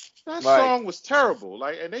 That Right. song was terrible.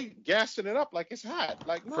 Like, and they gassing it up like it's hot.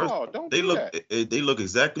 Like, First, no, don't they do look that. they look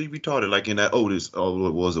exactly retarded, like in that Otis. Oh,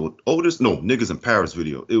 what was it? Otis? No, niggas in Paris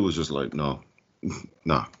video. It was just like, no,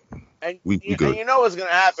 nah, And we and good. you know what's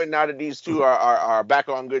gonna happen now that these two are back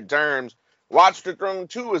on good terms. Watch the Throne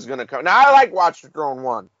 2 is gonna come. Now I like Watch the Throne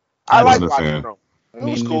 1. I I like wasn't a Watch the fan. Throne. It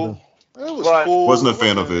Me was neither. cool. It was But cool. Wasn't a It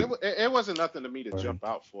fan of wasn't. it. It wasn't nothing to me to jump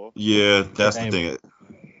out for. Yeah, that's the Same. thing. It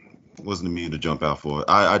wasn't me to jump out for.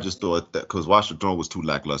 I just thought that because Watch the Throne was too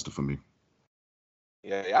lackluster for me.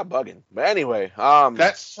 yeah, y'all bugging. But anyway,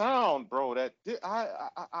 That sound, bro.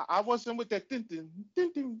 I wasn't with that. Dun, dun,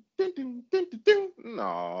 dun, dun, dun, dun, dun, dun, dun.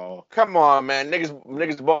 No. come on, man.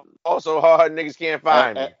 Niggas ball so hard, niggas can't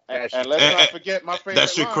find me. That And shit. let's Eh, not eh, forget my That favorite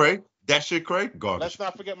shit line. cray. That shit cray. Garbage. Let's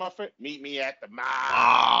not forget my favorite. Meet me at the mall.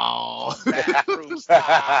 Oh. Bathroom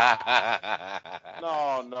style.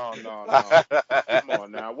 No. Come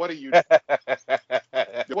on now. What are you?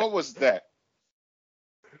 What was that?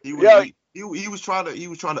 He Yo, was trying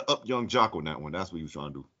to up Young Jock on that one. That's what he was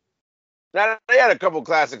trying to do. now they had a couple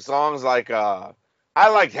classic songs like I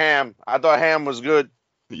liked Ham. I thought Ham was good.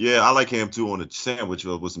 Yeah, I like him too on a sandwich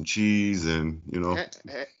with some cheese and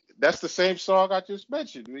That's the same song I just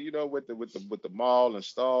mentioned. You know, with the mall and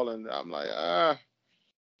stall, and I'm like, I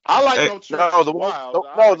like Hey, No Church No, is the one, Wild. no,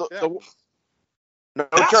 I no, like the, that the, one. no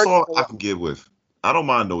that church. song I can get with. I don't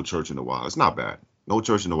mind No Church in the Wild. It's not bad. No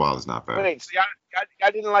Church in the Wild is not bad. Wait, see,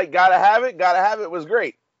 I didn't like Gotta Have It. Gotta Have It was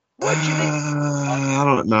great. What you need? I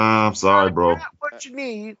don't. Nah, I'm sorry, bro. Not what you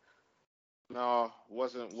need. No,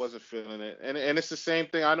 wasn't feeling it. And it's the same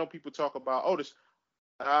thing. I know people talk about Otis.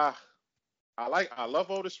 I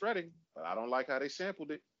love Otis Redding, but I don't like how they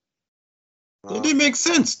sampled it. It didn't make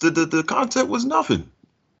sense. The content was nothing.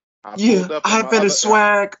 I Yeah, pulled up I in have my Venice other-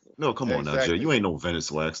 swag. No, come on now, Jay. Exactly. You ain't no Venice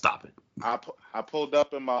swag. Stop it. I pulled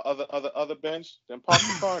up in my other bench, then parked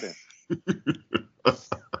the car there.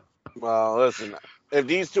 Well, listen, if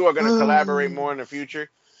these two are going to collaborate more in the future,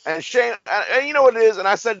 and Shane, and you know what it is, and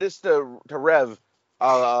I said this to Rev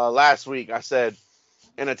last week. I said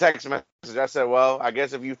in a text message, I said, well, I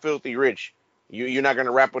guess if you filthy rich, you're not going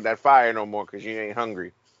to rap with that fire no more because you ain't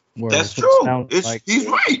hungry. Word. That's It true. sounds like He's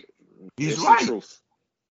right. He's It's right. the truth.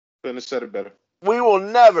 Couldn't have said it better. We will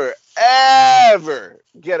never, ever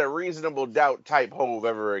get a Reasonable Doubt type Hove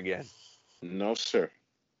ever again. No, sir.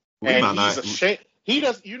 We And might he's not. ashamed. He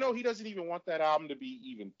doesn't even want that album to be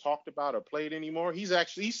even talked about or played anymore. He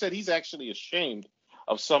said he's actually ashamed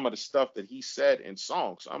of some of the stuff that he said in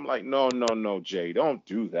songs. I'm like, no, Jay, don't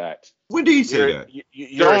do that. When did he say that?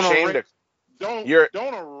 You're ashamed of. Don't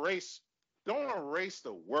erase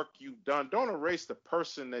the work you've done. Don't erase the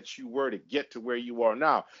person that you were to get to where you are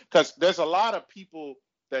now. Because there's a lot of people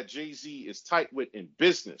that Jay-Z is tight with in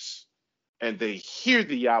business, and they hear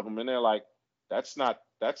the album and they're like, that's not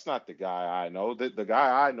the guy I know. The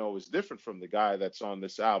guy I know is different from the guy that's on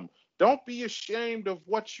this album. Don't be ashamed of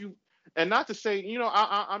what you, and not to say,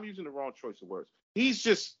 I'm using the wrong choice of words.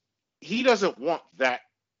 He doesn't want that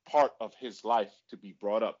part of his life to be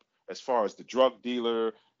brought up as far as the drug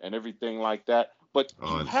dealer and everything like that. But you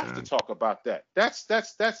have to talk about that. That's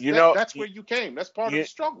where you came. That's part of the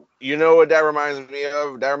struggle. You know what that reminds me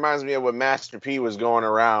of? That reminds me of when Master P was going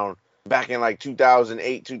around back in like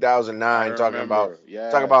 2008, 2009, talking about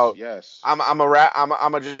yes. I'm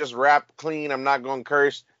a just rap clean. I'm not going to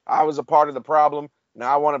curse. I was a part of the problem.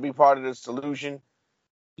 Now I want to be part of the solution.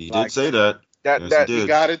 He did say that. He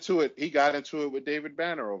got into it. He got into it with David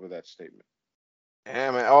Banner over that statement.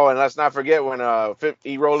 Yeah, man. Oh, and let's not forget when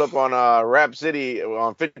he rolled up on Rap City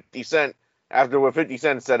on 50 Cent after what 50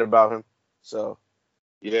 Cent said about him. So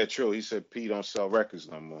yeah, true. He said P don't sell records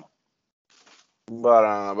no more.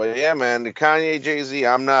 But yeah, man, the Kanye Jay-Z,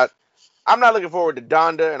 I'm not looking forward to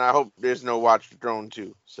Donda, and I hope there's no Watch the Throne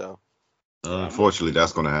 2. So unfortunately,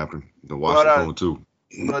 that's gonna happen. The Watch the Throne 2.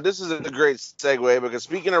 But this is a great segue because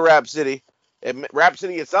speaking of Rap City, Rap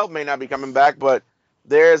City itself may not be coming back, but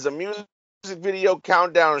there's a music video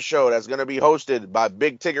countdown show that's going to be hosted by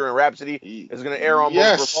Big Tigger and Rhapsody. It's going to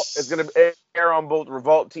air on both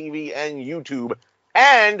Revolt TV and YouTube.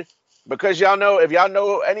 And because if y'all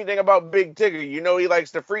know anything about Big Tigger, you know he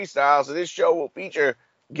likes to freestyle. So this show will feature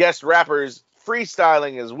guest rappers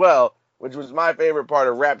freestyling as well, which was my favorite part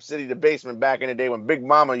of Rap City, the basement back in the day when Big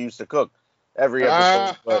Mama used to cook every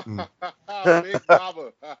episode. Big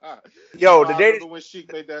Mama. Yo, the day when she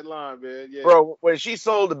made that line, man. Yeah. Bro, when she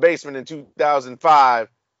sold the basement in 2005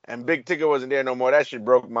 and Big Tigger wasn't there no more, that shit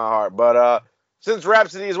broke my heart. But since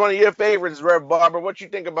Rhapsody is one of your favorites, Rev Barber, what you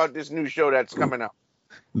think about this new show that's coming out?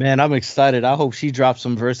 Man, I'm excited. I hope she drops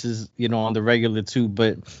some verses, on the regular too.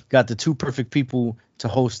 But got the two perfect people to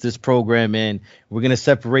host this program, and we're gonna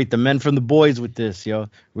separate the men from the boys with this, yo.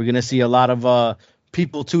 We're gonna see a lot of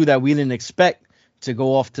people too that we didn't expect to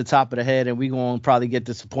go off the top of the head, and we gonna probably get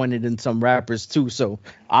disappointed in some rappers too. So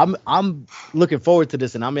I'm looking forward to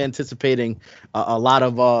this, and I'm anticipating a lot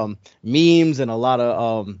of memes and a lot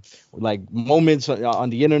of like moments on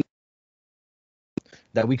the internet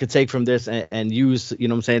that we could take from this and use,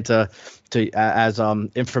 what I'm saying, to as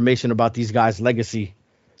information about these guys' legacy.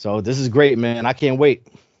 So this is great, man. I can't wait.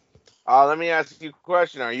 Let me ask you a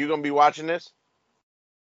question. Are you gonna be watching this?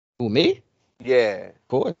 Who, me? Yeah. Of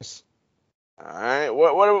course. All right.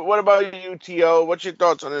 What about you, To? What's your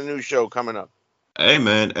thoughts on the new show coming up? Hey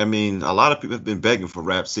man, I mean, a lot of people have been begging for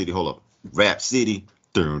Rap City. Hold up, Rap City.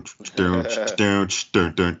 Dun, dun, dun,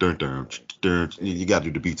 dun, dun, dun, dun, dun. You got to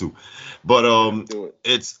do the beat too, but Do it.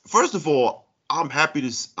 it's first of all, I'm happy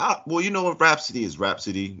to. Well, you know what, Rhapsody is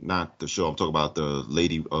Rhapsody, not the show. I'm talking about the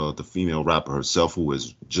lady, the female rapper herself, who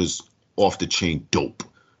is just off the chain dope.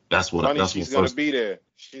 That's what. Funny, That's she's what gonna first. be there.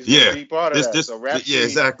 She's gonna Yeah, be part of this, that. this, So yeah, Rhapsody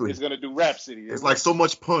exactly. is gonna do Rhapsody. It's like so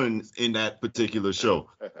much pun in that particular show.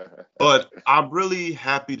 But I'm really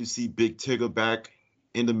happy to see Big Tigger back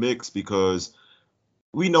in the mix because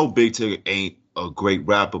we know Big Tigger ain't a great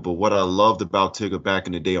rapper, but what I loved about Tigger back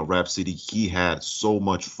in the day on Rap City, he had so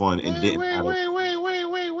much fun and Wait, didn't wait, matter. wait, wait, wait,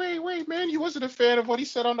 wait, wait, wait, man. You wasn't a fan of what he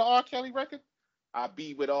said on the R. Kelly record? I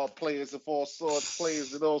be with all players of all sorts,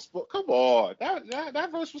 players of all sports. Come on.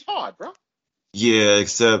 That verse was hard, bro. Yeah,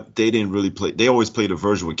 except they didn't really play. They always played a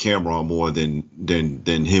version with Cameron more than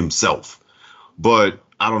himself. But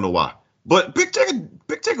I don't know why. But Big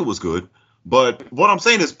Tigger was good. But what I'm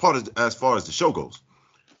saying is part of as far as the show goes.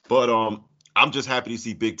 But I'm just happy to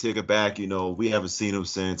see Big Tigger back. You know, we haven't seen him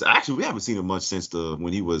since. Actually, we haven't seen him much since the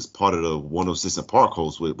when he was part of the 106 and Park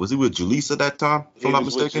host. Was he with Jaleesa that time? If I'm He not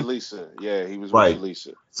was with mistaken. Jaleesa. Yeah, he was with Right.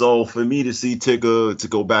 Jaleesa. So for me to see Tigger to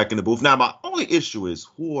go back in the booth. Now my only issue is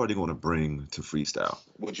who are they going to bring to freestyle?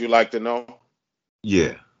 Would you like to know?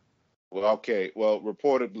 Yeah. Well, okay. Well,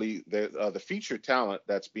 reportedly, the featured talent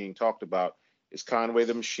that's being talked about is Conway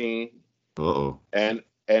the Machine Uh-oh. and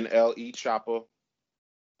NLE Chopper,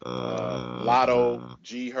 Lotto, Uh,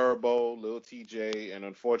 G Herbo, Lil TJ, and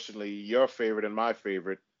unfortunately, your favorite and my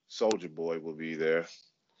favorite, Soldier Boy, will be there.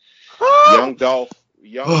 Young Dolph,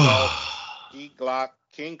 E Glock,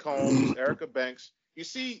 King Combs, Erica Banks. You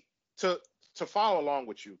see, to follow along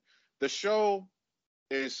with you, the show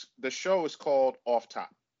is called Off Top,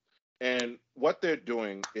 and what they're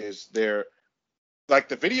doing is they're like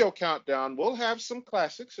the video countdown will have some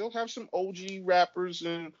classics. They'll have some OG rappers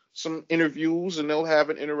and some interviews, and they'll have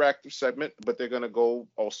an interactive segment, but they're going to go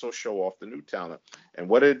also show off the new talent. And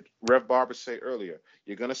what did Rev Barber say earlier?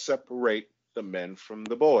 You're going to separate the men from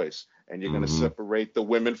the boys, and you're going to hmm separate the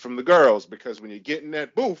women from the girls, because when you get in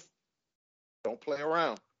that booth, don't play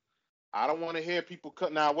around. I don't want to hear people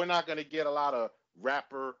cut. Now, we're not going to get a lot of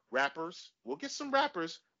rappers. We'll get some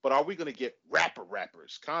rappers, but are we going to get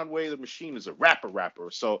rappers? Conway the Machine is a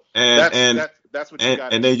rapper. So and that's and that's what you and got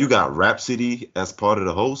to and then you expect. got Rhapsody as part of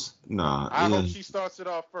the host. Nah, I yeah. hope she starts it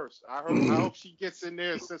off first. I hope she gets in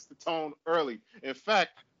there and sets the tone early. In fact,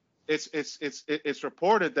 it's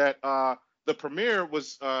reported that the premiere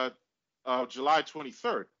was July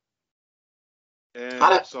 23rd,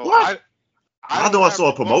 and so What? I I don't know I have saw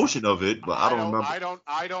a Revolt. promotion of it, but I don't remember.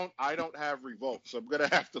 I don't have Revolt, so I'm gonna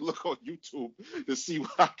have to look on YouTube to see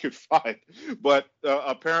what I can find. But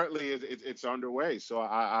apparently it's underway, so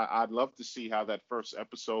I'd love to see how that first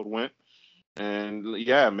episode went. And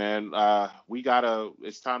yeah, man,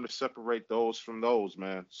 it's time to separate those from those,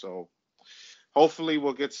 man. So hopefully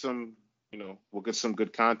we'll get some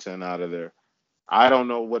good content out of there. I don't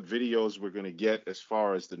know what videos we're gonna get as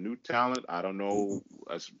far as the new talent. I don't know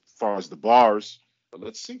as far as the bars, but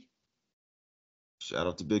let's see. Shout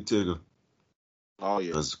out to Big Tigger. Oh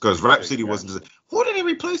yeah, Because Big Rap Tigger City got wasn't. you. Who did he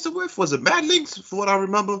replace it with? Was it Mad Links, for what I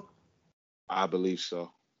remember? I believe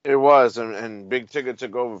so. It was, and Big Tigger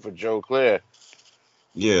took over for Joe Claire.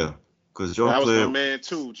 Yeah, because That was my man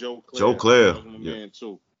too, Joe Joe Claire. That Claire, was my yeah, man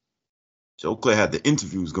too. Joe Claire had the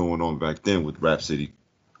interviews going on back then with Rap City.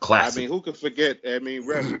 I Classic. mean, who could forget? I mean,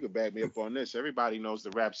 Rev, you could back me up on this. Everybody knows the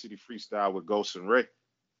Rap City freestyle with Ghost and Ray.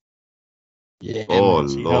 Yeah, Oh man.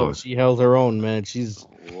 She held Lord. she held her own, man. She's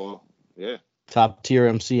Well, yeah, top tier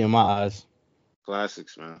MC in my eyes.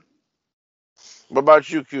 classics, man. What about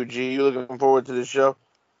you, QG? You looking forward to the show?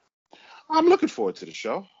 I'm looking forward to the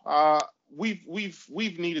show.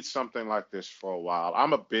 We've needed something like this for a while.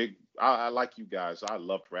 I like you guys. I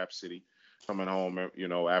loved Rap City, coming home,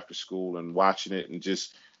 after school and watching it, and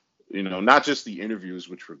just not just the interviews,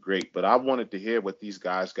 which were great, but I wanted to hear what these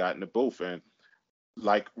guys got in the booth. And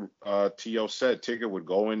like T.O. said, Tigger would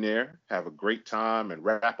go in there, have a great time, and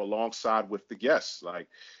rap alongside with the guests. Like,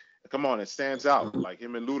 come on, it stands out. Like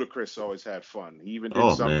him and Ludacris always had fun. He even did Oh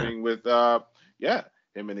man. something with,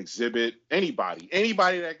 him and Exhibit. Anybody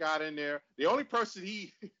that got in there. The only person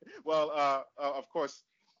of course,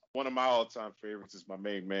 one of my all-time favorites is my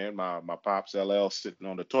main man, my pops LL, sitting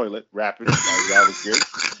on the toilet rapping. Like, that was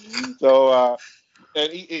good. So,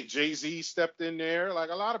 and Jay-Z stepped in there. Like,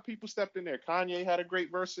 a lot of people stepped in there. Kanye had a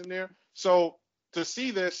great verse in there. So to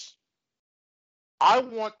see this, I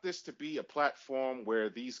want this to be a platform where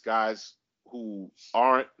these guys who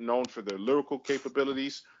aren't known for their lyrical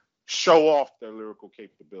capabilities show off their lyrical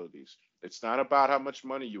capabilities. It's not about how much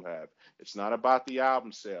money you have. It's not about the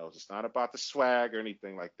album sales. It's not about the swag or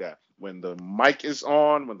anything like that. When the mic is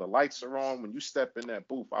on, when the lights are on, when you step in that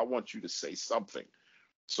booth, I want you to say something.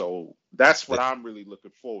 So that's what I'm really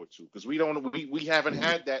looking forward to, because we haven't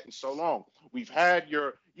had that in so long. We've had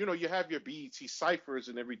you have your BET ciphers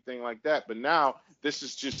and everything like that, but now this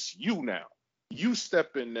is just you now. You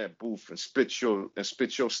step in that booth and spit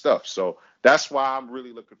your stuff. So that's why I'm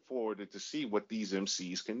really looking forward to see what these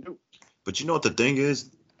MCs can do. But you know what the thing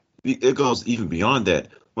is? It goes even beyond that.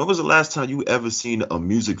 When was the last time you ever seen a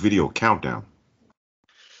music video countdown?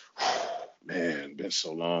 Man, been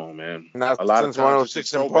so long, man. Not A lot since of times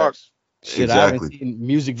 106 in Park. Shit, Exactly. I haven't seen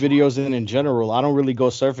music videos in general. I don't really go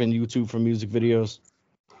surfing YouTube for music videos.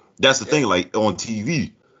 That's the thing, like on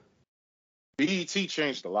TV. BET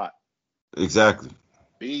changed a lot. Exactly.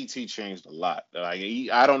 BET changed a lot. Like,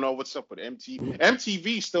 I don't know what's up with MTV.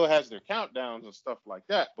 MTV still has their countdowns and stuff like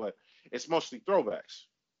that, but it's mostly throwbacks.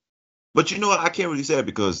 But you know what? I can't really say it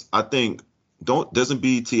because I think doesn't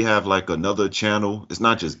BET have like another channel? It's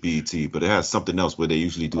not just BET, but it has something else where they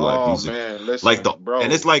usually do like music, man, listen, like bro,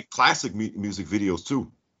 and it's like classic music videos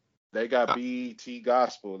too. They got BET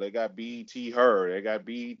Gospel, they got BET Her, they got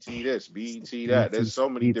BET this, BET that. There's so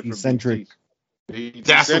many different centric. BET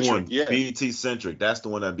That's centric, the one. yeah. BET centric. That's the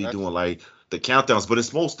one that be doing like the countdowns, but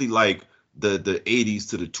it's mostly like the 80s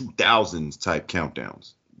to the 2000s type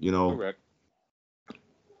countdowns. Correct.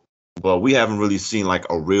 But we haven't really seen like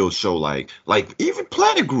a real show like even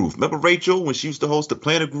Planet Groove. Remember Rachel when she used to host the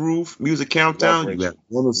Planet Groove music countdown? You had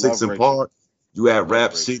 106 in Park. You had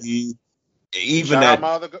Rap City. Even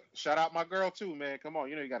shout out my girl too, man. Come on,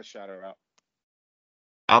 you got to shout her out.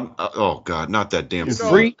 Oh God, not that damn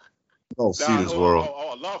Free. Oh, Cedar's World.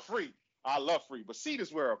 I love Free. I love Free, but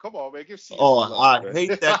Cedar's World. Come on, man, give Cedar's I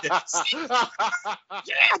hate that.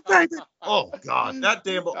 Yeah, baby. Oh God, that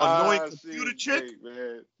damn annoying computer chick. Great,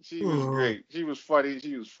 man. She was great. She was funny.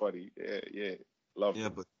 Yeah. Love her. Yeah,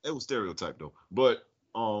 but it was stereotype though. But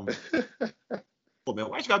oh man,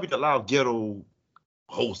 why you gotta be the loud ghetto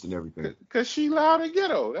host and everything? Because she loud and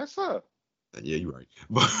ghetto. That's her. Yeah, you're right.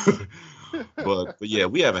 But yeah,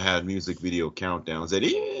 we haven't had music video countdowns. And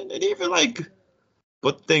even like,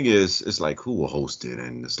 but the thing is, it's like who will host it,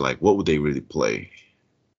 and it's like what would they really play?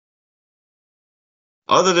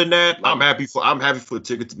 Other than that, I'm happy for the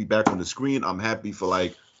ticket to be back on the screen. I'm happy for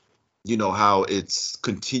like, how it's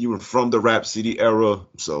continuing from the Rap City era.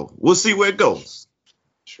 So we'll see where it goes.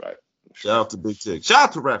 That's right. Shout out to Big Tig. Shout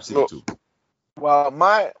out to Rap City too. Well,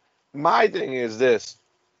 my thing is this.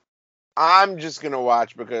 I'm just going to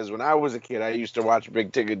watch because when I was a kid, I used to watch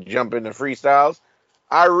Big Tigger jump into freestyles.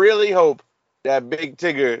 I really hope that Big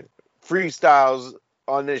Tigger freestyles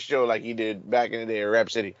on this show like he did back in the day at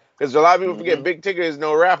Rap City. Because a lot of people forget Big Tigger is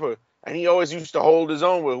no rapper, and he always used to hold his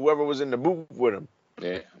own with whoever was in the booth with him.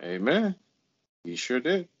 Yeah, amen. He sure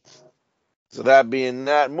did. So that being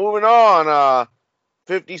that, moving on,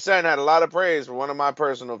 50 Cent had a lot of praise for one of my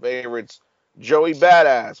personal favorites, Joey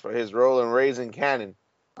Badass, for his role in Raising Cannon.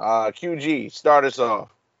 QG, start us off.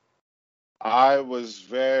 I was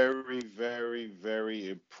very, very, very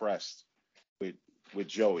impressed with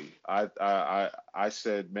Joey. I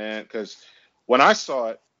said, man, because when I saw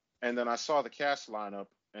it, and then I saw the cast lineup,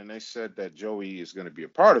 and they said that Joey is going to be a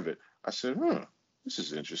part of it, I said, this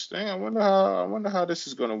is interesting. I wonder how this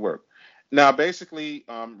is going to work. Now, basically,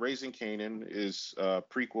 Raising Kanan is a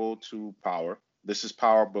prequel to Power. This is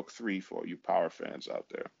Power Book 3 for you Power fans out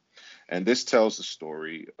there. And this tells the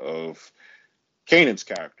story of Kanan's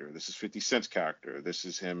character. This is 50 Cent's character. This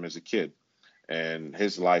is him as a kid and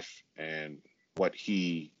his life and what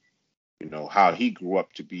he, how he grew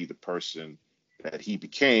up to be the person that he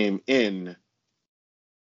became in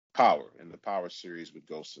Power, in the Power series with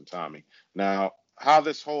Ghost and Tommy. Now, how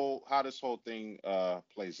this whole thing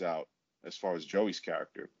plays out as far as Joey's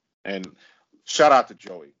character, and shout out to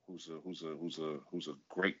Joey, who's a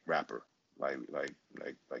great rapper.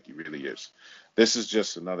 like he really is. This is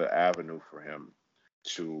just another avenue for him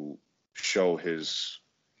to show his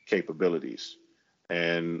capabilities.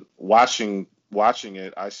 And watching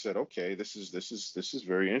it, I said, okay, this is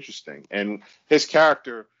very interesting. And his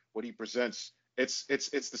character, what he presents, it's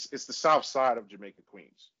the South Side of Jamaica,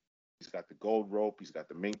 Queens. He's got the gold rope, he's got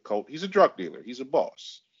the mink coat. He's a drug dealer, he's a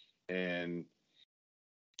boss, and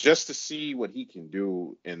just to see what he can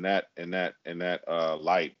do in that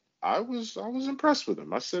light, I was impressed with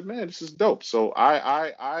him. I said, man, this is dope. So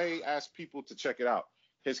I asked people to check it out.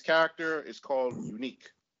 His character is called Unique,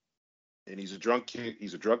 and he's a drug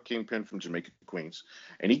kingpin from Jamaica, Queens,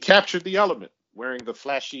 and he captured the element, wearing the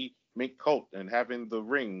flashy mink coat and having the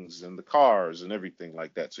rings and the cars and everything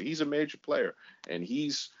like that. So he's a major player, and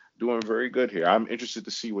he's doing very good here. I'm interested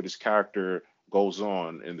to see what his character goes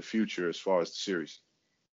on in the future as far as the series.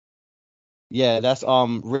 Yeah, that's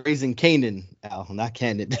Raising Canaan, Al, not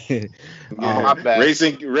Cannon. My bad.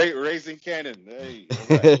 Raising Cannon. Hey,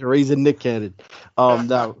 all right. Raising Nick Cannon.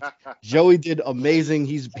 Now Joey did amazing.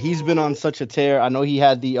 He's been on such a tear. I know he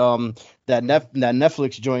had the that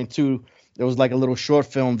Netflix joint too. There was like a little short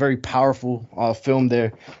film, very powerful film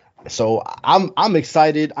there. So I'm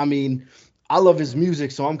excited. I mean, I love his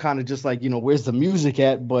music, so I'm kind of just like, where's the music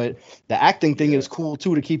at? But the acting thing is cool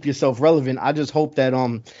too, to keep yourself relevant. I just hope that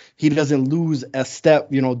he doesn't lose a step,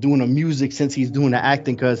 doing the music since he's doing the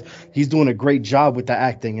acting, because he's doing a great job with the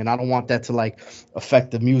acting, and I don't want that to like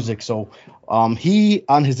affect the music. So he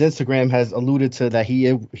on his Instagram has alluded to that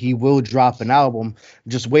he will drop an album.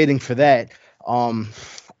 Just waiting for that.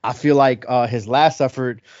 I feel like his last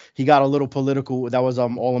effort, he got a little political. That was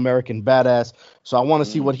All American Badass. So I want to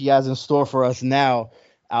see what he has in store for us now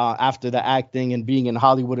after the acting and being in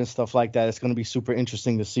Hollywood and stuff like that. It's going to be super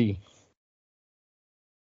interesting to see.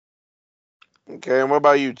 Okay, and what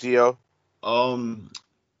about you, T.O.?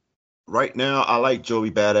 Right now, I like Joey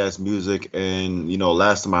Badass music, and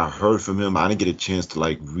last time I heard from him, I didn't get a chance to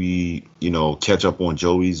like catch up on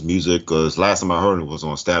Joey's music, because last time I heard it was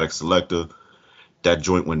on Static Selector, that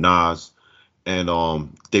joint with Nas, and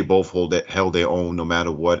they both held their own no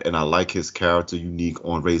matter what. And I like his character Unique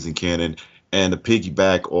on Raising Cannon. And to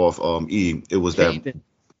piggyback off it was that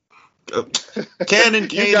Cannon.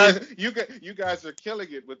 You guys are killing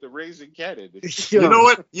it with the Raising Cannon. You know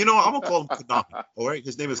what? I'm gonna call him Kanan. All right,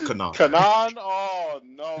 his name is Kanan. Kanan? Oh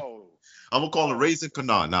no. I'm gonna call him Raising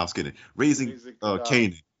Kanan. No, I was kidding. Raising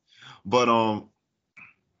Canaan. But I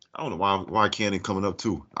don't know why Cannon coming up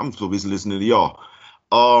too. I'm so busy listening to y'all.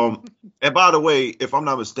 And by the way, if I'm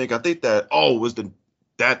not mistaken, I think that was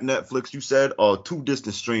that Netflix you said, Two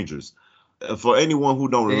Distant Strangers. For anyone who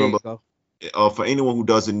don't remember, for anyone who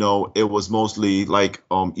doesn't know, it was mostly like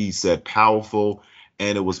E said, powerful,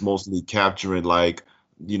 and it was mostly capturing like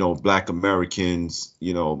Black Americans,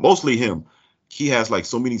 mostly him. He has like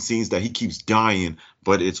so many scenes that he keeps dying,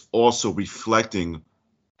 but it's also reflecting,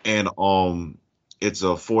 and it's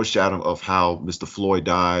a foreshadowing of how Mr. Floyd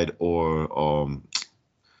died, or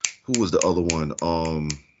who was the other one?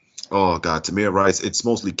 Oh God, Tamir Rice. It's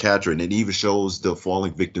mostly captured, and it even shows the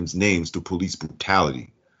falling victims' names through police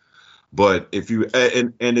brutality. But if you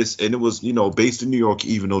and it was based in New York,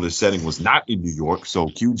 even though the setting was not in New York. So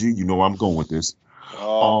QG, where I'm going with this.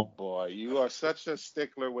 Oh boy, you are such a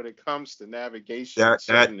stickler when it comes to navigation in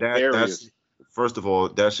certain areas. First of all,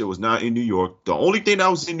 that shit was not in New York. The only thing that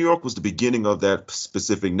was in New York was the beginning of that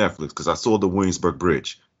specific Netflix, because I saw the Williamsburg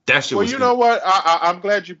Bridge. That shit. Well, you know what? I'm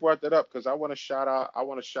glad you brought that up, because I want to shout out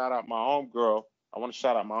my homegirl. I want to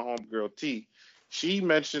shout out my homegirl T. She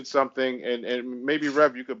mentioned something, and maybe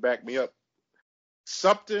Rev, you could back me up.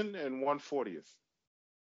 Supton and 140th.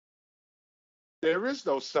 There is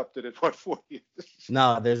no Supton at 140th.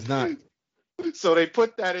 No, there's not. So they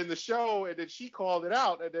put that in the show, and then she called it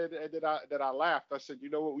out, and then I laughed. I said, you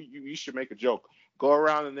know what, you should make a joke. Go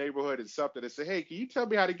around the neighborhood and something and say, hey, can you tell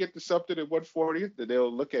me how to get to something at 140th? And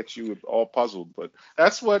they'll look at you all puzzled. But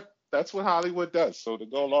that's what Hollywood does. So to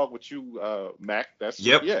go along with you, Mac,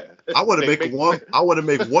 yeah. I want to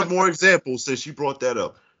make one more example since you brought that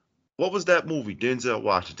up. What was that movie, Denzel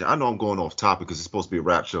Washington? I know I'm going off topic because it's supposed to be a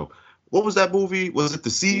rap show. What was that movie? Was it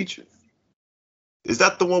The Siege? Is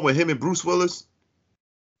that the one with him and Bruce Willis?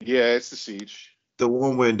 Yeah, it's The Siege. The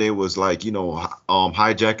one when they was like,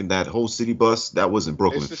 hijacking that whole city bus. That was in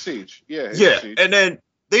Brooklyn. It's The Siege. Yeah. The Siege. And then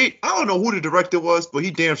I don't know who the director was, but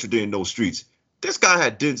he damn sure didn't know streets. This guy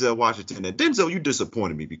had Denzel Washington. And Denzel, you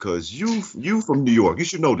disappointed me, because you from New York. You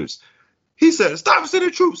should know this. He said, Stuyvesant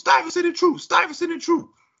and Troop, Stuyvesant and Troop, Stuyvesant and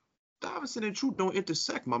Troop. Stuyvesant and Troop don't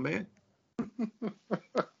intersect, my man.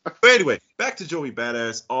 But anyway, back to Joey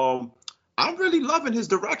Badass. I'm really loving his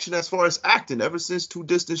direction as far as acting ever since Two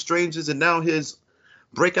Distant Strangers and now his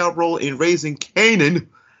breakout role in Raising Kanan.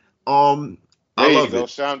 I There you love go. it.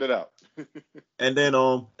 Sound it out. And then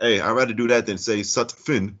hey, I'd rather do that than say Sut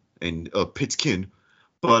Finn and Pitkin.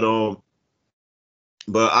 But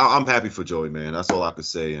I'm happy for Joey, man. That's all I could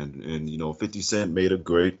say. And 50 Cent made a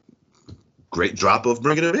great drop of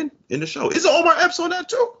bringing him in the show. Is Omar Epps on that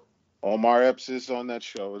too? Omar Epps is on that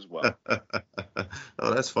show as well.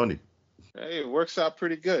 Oh, that's funny. Hey, it works out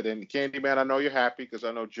pretty good. And Candyman, I know you're happy because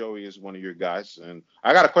I know Joey is one of your guys. And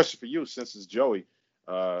I got a question for you since it's Joey.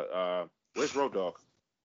 Where's Road Dogg?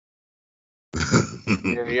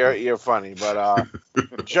 You're funny, but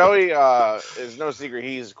Joey is no secret.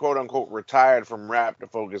 He's quote unquote retired from rap to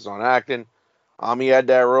focus on acting. He had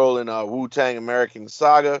that role in Wu-Tang American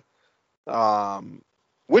Saga,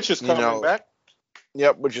 which is coming back.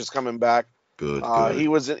 Yep, which is coming back. Good. He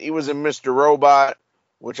was in Mr. Robot,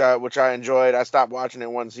 which I enjoyed. I stopped watching it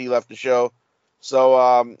once he left the show.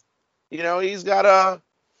 So he's got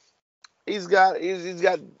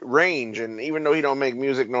range, and even though he don't make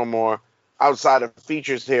music no more, outside of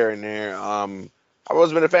features here and there, I've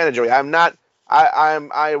always been a fan of Joey.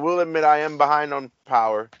 I will admit I am behind on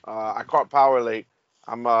Power. I caught Power late.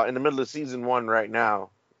 I'm in the middle of season 1 right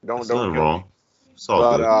now. Don't nothing kill wrong. me. It's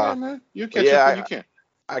all good. Yeah, man. You catch up when you can.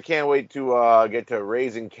 I can't wait to get to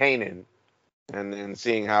Raising Kanan and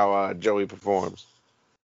seeing how Joey performs.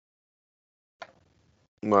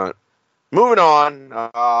 But moving on,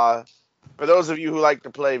 for those of you who like to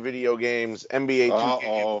play video games, NBA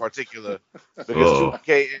 2K in particular, because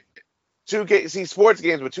 2K, see sports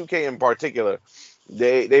games with 2K in particular,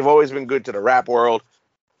 they've always been good to the rap world.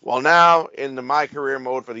 Well, now in the My Career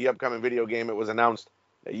mode for the upcoming video game, it was announced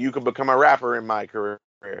that you could become a rapper in My Career.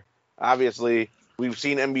 Obviously, we've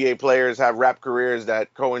seen NBA players have rap careers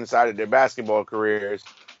that coincided their basketball careers.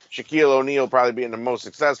 Shaquille O'Neal probably being the most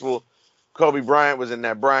successful. Kobe Bryant was in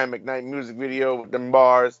that Brian McKnight music video with them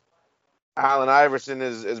bars. Allen Iverson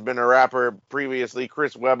has been a rapper previously.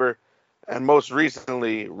 Chris Webber, and most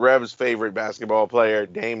recently, Rev's favorite basketball player,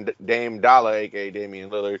 Dame Dollar, a.k.a. Damian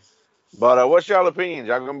Lillard. But what's y'all opinions?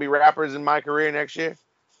 Y'all going to be rappers in My Career next year?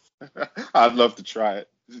 I'd love to try it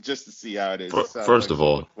just to see how it is. First of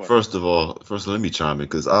all, let me chime in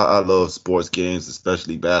because I love sports games,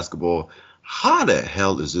 especially basketball. How the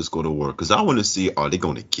hell is this going to work? Because I want to see, are they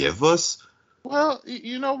going to give us? Well,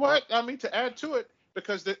 you know what? I mean, to add to it,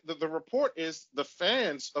 because the report is the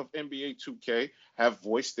fans of NBA 2K have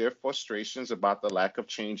voiced their frustrations about the lack of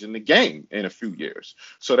change in the game in a few years.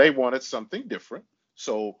 So they wanted something different.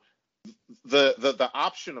 So the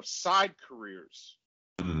option of side careers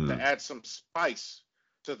to add some spice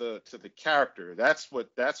to the character, that's what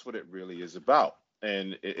it really is about.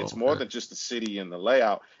 And it's more than just the city and the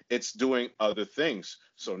layout. It's doing other things.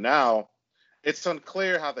 So now it's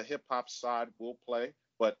unclear how the hip hop side will play,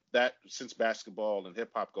 but that since basketball and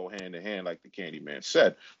hip hop go hand in hand, like the Candyman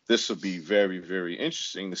said, this will be very, very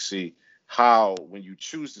interesting to see how, when you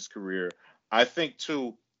choose this career, I think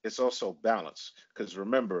too, it's also balance. Because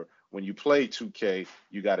remember, when you play 2K,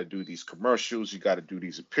 you got to do these commercials, you got to do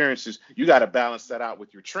these appearances, you got to balance that out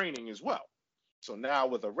with your training as well. So now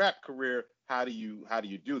with a rap career, how do you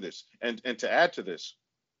do this? And to add to this,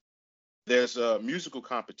 there's a musical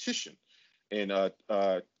competition in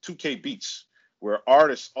 2K Beats where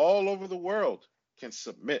artists all over the world can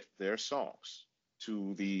submit their songs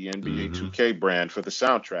to the NBA 2K brand for the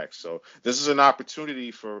soundtrack. So this is an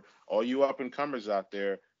opportunity for all you up and comers out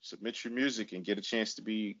there. Submit your music and get a chance to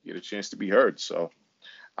be heard. So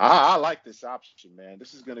I like this option, man.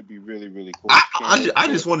 This is going to be really, really cool. I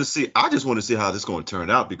just want to see how this is going to turn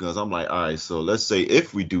out, because I'm like, all right, so let's say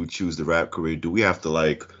if we do choose the rap career, do we have to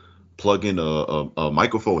like plug in a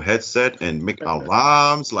microphone headset and make our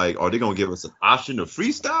rhymes? Like, are they gonna give us an option to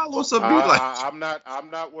freestyle or something? I'm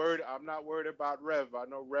not worried about Rev. I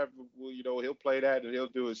know Rev will, he'll play that and he'll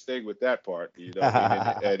do his thing with that part, and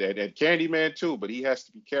Candyman too. But he has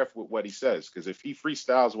to be careful with what he says, because if he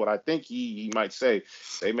freestyles what I think he might say,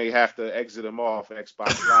 they may have to exit him off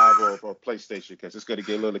Xbox Live or PlayStation, because it's gonna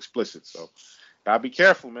get a little explicit. So gotta be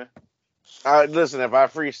careful, man. Listen, if I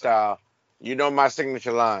freestyle, you know my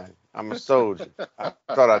signature line. I'm a soldier. I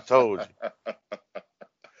thought I told you.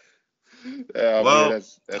 Well,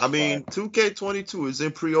 that's I mean, 2K22 is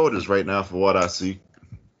in pre-orders right now, for what I see.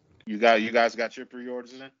 You guys got your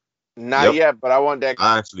pre-orders in? Not yet, but I want that.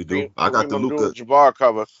 I actually do. I got the Luka Jabbar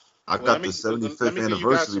cover. I got the 75th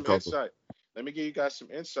anniversary cover. Let me give you guys some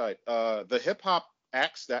insight. The hip hop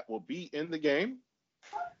acts that will be in the game.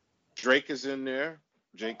 Drake is in there.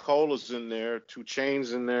 J. Cole is in there, 2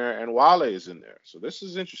 Chainz in there, and Wale is in there. So this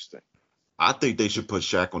is interesting. I think they should put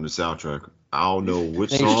Shaq on the soundtrack. I don't know which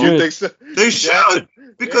They song. should. You think so? They should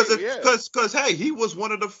because Yeah. hey, he was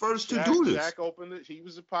one of the first to do this. Shaq opened it. He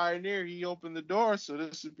was a pioneer. He opened the door, so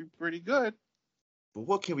this would be pretty good. But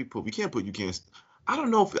what can we put? We can't put You Can't. I don't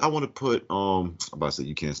know if I want to put I'm about to say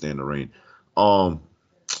You Can't Stand the Rain.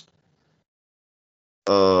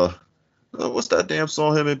 What's that damn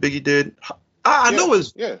song him and Biggie did? I know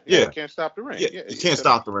it's yeah. Can't Stop the Rain. Yeah, you can't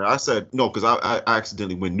stop the rain. I said no because I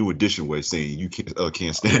accidentally went New Edition way saying you can't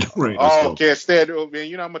stand the rain. Oh, can't stand it, man.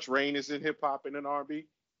 You know how much rain is in hip hop and in R&B?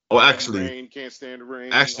 Oh, actually, rain, can't stand the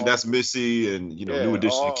rain. Actually, that's Missy and New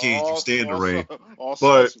Edition. You can't stand the rain. All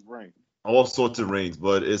sorts of rain. All sorts of rains,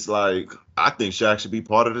 but it's like I think Shaq should be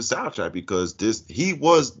part of the soundtrack because he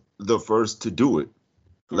was the first to do it.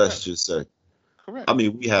 Correct. Let's just say. Correct. I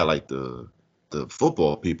mean, we had like the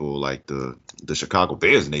football people, like the Chicago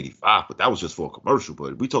Bears in '85, but that was just for a commercial.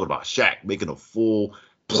 But we talking about Shaq making a full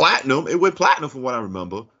platinum. It went platinum from what I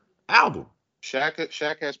remember. Album.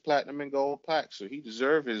 Shaq has platinum and gold plaques, so he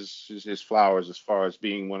deserves his flowers as far as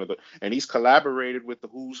being one of the. And he's collaborated with the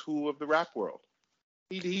who's who of the rap world.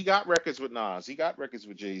 He got records with Nas. He got records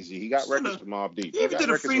with Jay-Z. He got records with Mobb Deep. He even did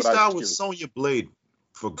a freestyle with Sonya Blade,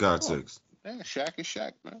 for God's sakes. Yeah, Shaq is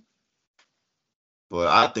Shaq, man. But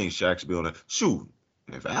I think Shaq should be on it. Shoot,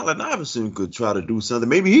 if Allen Iverson could try to do something,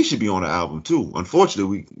 maybe he should be on the album too.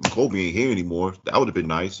 Unfortunately, Kobe ain't here anymore. That would have been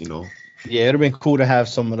nice, Yeah, it'd have been cool to have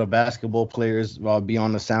some of the basketball players be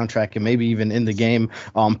on the soundtrack and maybe even in the game.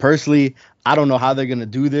 Personally, I don't know how they're gonna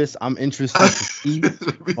do this. I'm interested to see,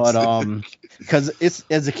 but because it's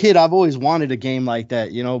as a kid, I've always wanted a game like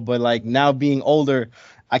that, But like now being older,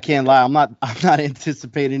 I can't lie. I'm not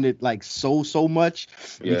anticipating it like so much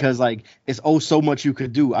because like it's so much you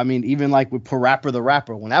could do. I mean, even like with Parappa the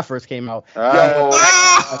Rapper when that first came out,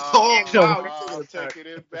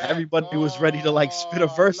 everybody was ready to like spit a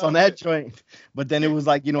verse on that joint. But then it was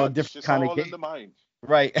like a different kind of game.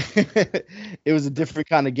 Right. It was a different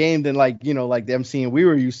kind of game than like the MCing we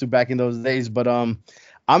were used to back in those days. But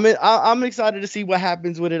I'm excited to see what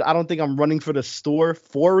happens with it. I don't think I'm running for the store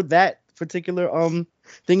for that particular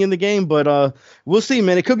thing in the game, but we'll see,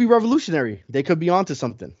 man. It could be revolutionary. They could be onto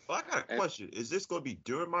something. Well, I got a question. Is this going to be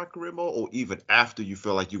during my career mode or even after you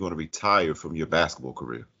feel like you're going to retire from your basketball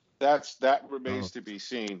career? That remains to be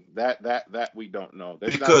seen. That we don't know.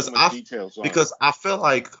 There's because not much details on because it. I feel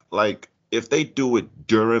like if they do it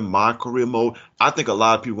during my career mode, I think a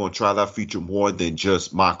lot of people are going to try that feature more than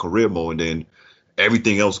just my career mode, and then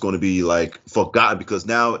everything else going to be like forgotten because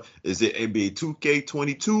now is it NBA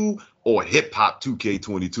 2K22 or Hip Hop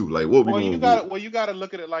 2K22? Like what we going to do? Well, you got to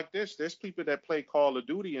look at it like this. There's people that play Call of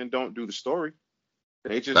Duty and don't do the story.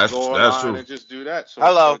 They just go online and just do that. So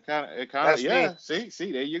hello, it kind of yeah. See,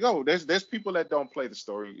 there you go. There's people that don't play the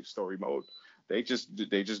story mode. They just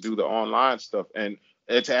do the online stuff. And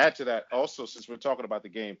to add to that, also since we're talking about the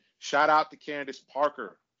game, shout out to Candace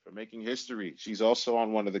Parker for making history. She's also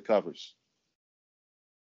on one of the covers.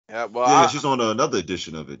 Yeah, well, she's on another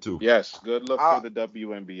edition of it too. Yes, good luck for the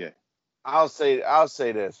WNBA. I'll say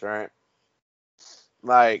this, right?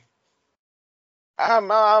 Like, I'm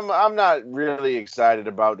not really excited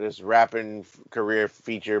about this rapping career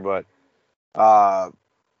feature, but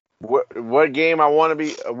what game I want to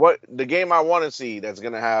be, the game I want to see that's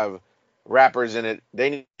gonna have rappers in it.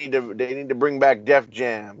 They need to bring back Def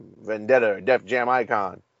Jam Vendetta, Def Jam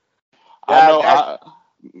Icon.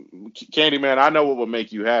 Candyman, I know what would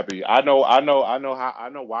make you happy. I know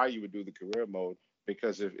why you would do the career mode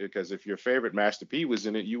because if your favorite Master P was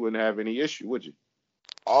in it, you wouldn't have any issue, would you?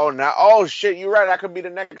 Oh shit, you're right. I could be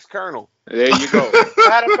the next Colonel. There you go.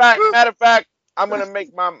 Matter of fact, I'm gonna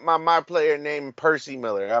make my player named Percy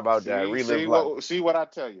Miller. How about that? Relive life. See what I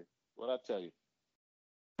tell you.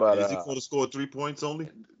 But is he going to score 3 points only?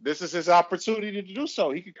 This is his opportunity to do so.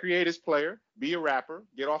 He could create his player, be a rapper,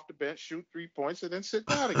 get off the bench, shoot 3 points, and then sit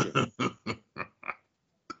down again.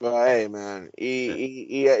 But hey, man,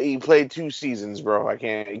 he played 2 seasons, bro.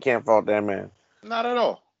 You can't fault that man. Not at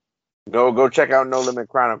all. Go check out No Limit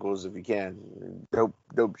Chronicles if you can.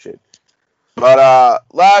 Dope shit. But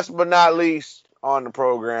last but not least on the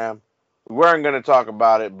program, we weren't gonna talk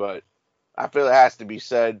about it, but I feel it has to be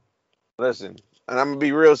said. Listen. And I'm going to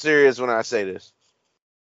be real serious when I say this.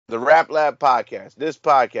 The Rap Lab podcast, this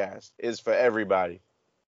podcast is for everybody.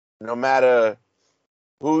 No matter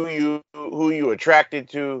who you attracted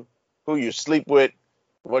to, who you sleep with,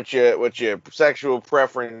 what your sexual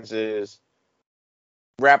preference is.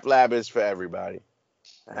 Rap Lab is for everybody.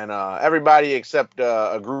 And everybody except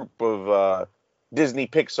a group of Disney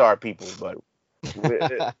Pixar people, but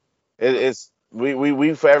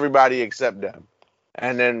we for everybody except them.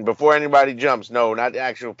 And then before anybody jumps, no, not the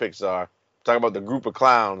actual Pixar. Talk about the group of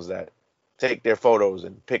clowns that take their photos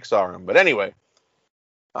and Pixar them. But anyway,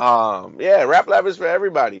 yeah, Rap Lab is for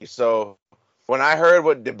everybody. So when I heard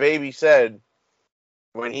what DaBaby said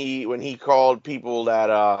when he called people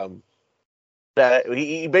that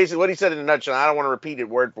he basically what he said in a nutshell, I don't want to repeat it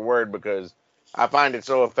word for word because I find it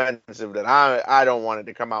so offensive that I don't want it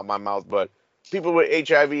to come out my mouth. But people with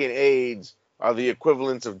HIV and AIDS are the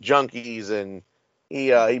equivalents of junkies, and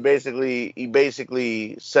he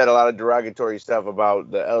basically said a lot of derogatory stuff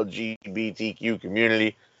about the LGBTQ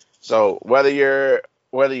community. So whether you're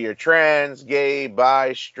trans, gay,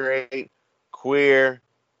 bi, straight, queer,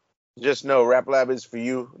 just know Rap Lab is for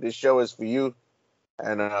you. This show is for you,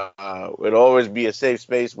 and it'll always be a safe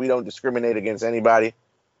space. We don't discriminate against anybody.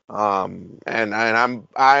 And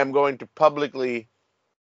I'm going to publicly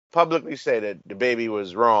say that DaBaby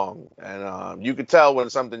was wrong, and you could tell when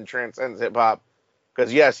something transcends hip hop,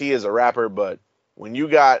 because yes, he is a rapper, but when you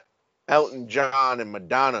got Elton John and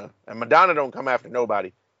Madonna don't come after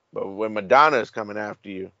nobody, but when Madonna is coming after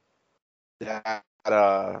you, that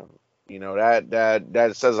that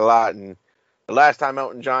says a lot. And the last time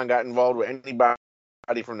Elton John got involved with anybody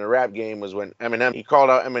from the rap game was when he called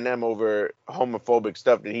out Eminem over homophobic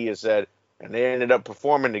stuff that he had said, and they ended up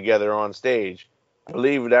performing together on stage. I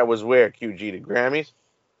believe that was where QG, the Grammys.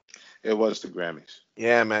 It was the Grammys.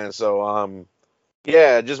 Yeah, man. So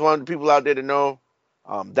yeah, just wanted people out there to know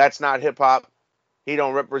that's not hip hop. He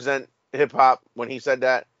don't represent hip hop when he said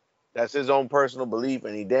that. That's his own personal belief,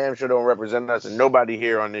 and he damn sure don't represent us. And nobody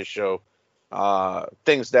here on this show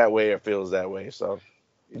thinks that way or feels that way. So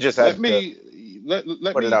just let me add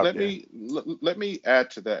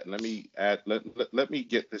to that. Let me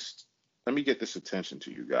get this attention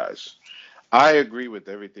to you guys. I agree with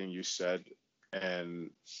everything you said,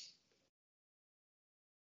 and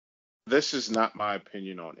this is not my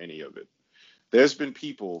opinion on any of it. There's been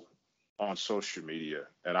people on social media,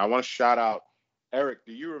 and I want to shout out Eric.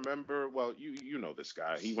 Do you remember? Well, you know this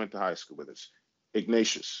guy. He went to high school with us,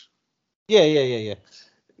 Ignatius. Yeah.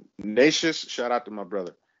 Ignatius, shout out to my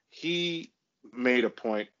brother. He made a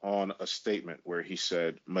point on a statement where he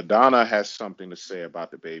said Madonna has something to say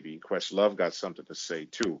about DaBaby. Questlove got something to say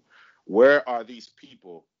too. Where are these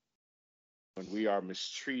people when we are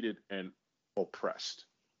mistreated and oppressed?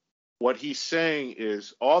 What he's saying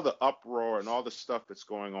is all the uproar and all the stuff that's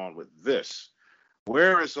going on with this.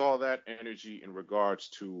 Where is all that energy in regards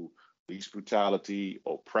to police brutality,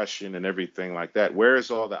 oppression, and everything like that? Where is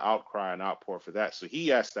all the outcry and outpour for that? So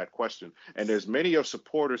he asked that question, and there's many of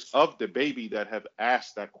supporters of DaBaby that have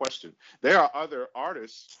asked that question. There are other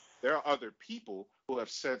artists, there are other people who have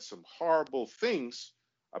said some horrible things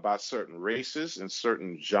about certain races and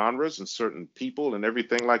certain genres and certain people and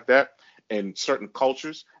everything like that, and certain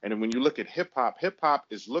cultures. And when you look at hip hop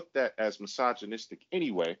is looked at as misogynistic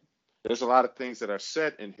anyway. There's a lot of things that are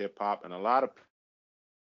said in hip hop, and a lot of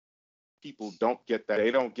people don't get that.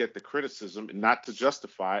 They don't get the criticism, not to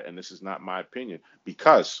justify it, and this is not my opinion,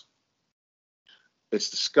 because it's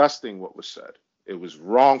disgusting what was said. It was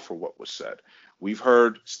wrong for what was said. We've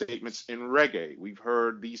heard statements in reggae. We've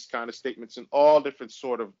heard these kind of statements in all different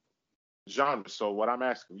sort of genres. So what I'm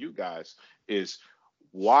asking you guys is,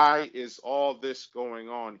 why is all this going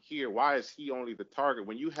on here? Why is he only the target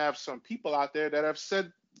when you have some people out there that have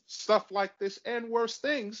said stuff like this and worse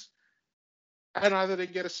things, and either they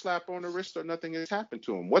get a slap on the wrist or nothing has happened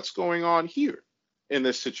to them? What's going on here in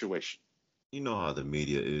this situation? You know how the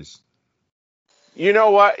media is. You know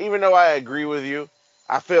what? Even though I agree with you,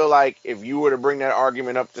 I feel like if you were to bring that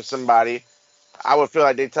argument up to somebody, I would feel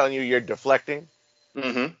like they're telling you you're deflecting.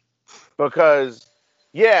 Mm-hmm. Because,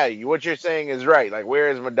 yeah, what you're saying is right. Like,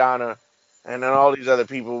 where is Madonna and then all these other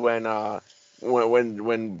people when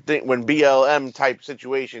BLM type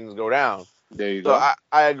situations go down? There you So go.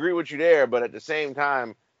 I agree with you there, but at the same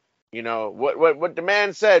time, what the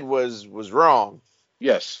man said was wrong.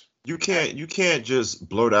 Yes. You can't just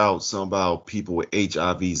blurt out somehow people with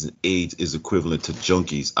HIVs and AIDS is equivalent to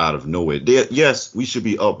junkies out of nowhere. Yes, we should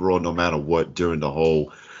be uproar no matter what during the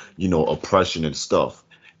whole, oppression and stuff.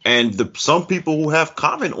 And some people who have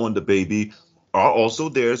comment on DaBaby are also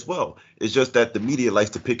there as well. It's just that the media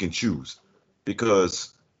likes to pick and choose,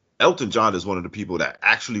 because Elton John is one of the people that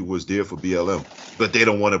actually was there for BLM, but they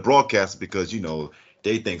don't want to broadcast it because,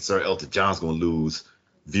 they think Sir Elton John's going to lose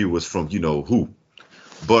viewers from, who.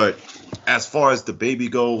 But as far as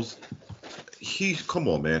DaBaby goes, come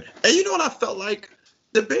on, man. And you know what I felt like?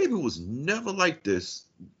 DaBaby was never like this.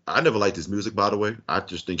 I never liked his music, by the way. I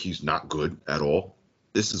just think he's not good at all.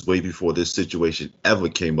 This is way before this situation ever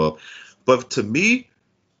came up. But to me,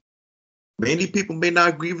 many people may not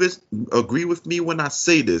agree with me when I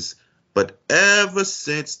say this, but ever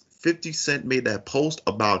since 50 Cent made that post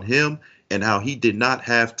about him and how he did not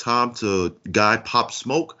have time to guide Pop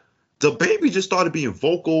Smoke, the baby just started being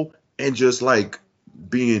vocal and just like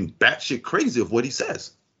being batshit crazy of what he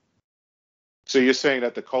says. So you're saying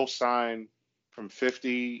that the cosign from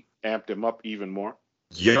 50 amped him up even more?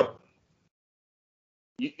 Yep.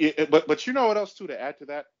 But you know what else too to add to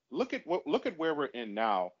that? Look at where we're in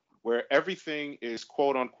now, where everything is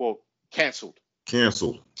quote unquote canceled.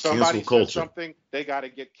 Somebody says culture. something, they got to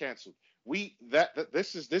get canceled.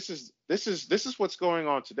 This is what's going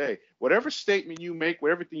on today. Whatever statement you make,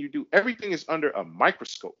 whatever thing you do, everything is under a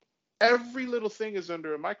microscope. Every little thing is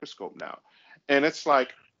under a microscope now, and it's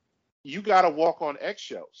like you got to walk on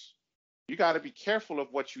eggshells. You got to be careful of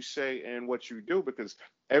what you say and what you do, because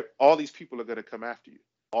all these people are going to come after you.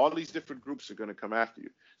 All these different groups are going to come after you.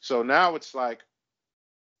 So now it's like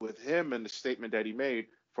with him and the statement that he made.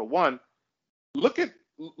 For one, look at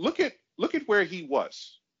where he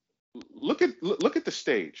was. Look at the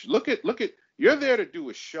stage. Look at you're there to do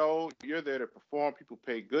a show. You're there to perform. People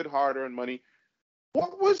pay good hard-earned money.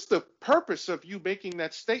 What was the purpose of you making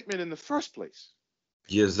that statement in the first place?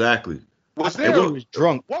 Yeah, exactly. He was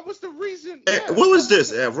drunk. What was the reason? What was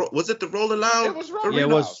this? Was it the Rolling Loud? It was Rolling Loud. Yeah, it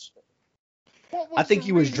was. I think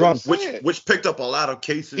he was drunk. Which picked up a lot of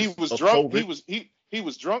cases. He was drunk. COVID. He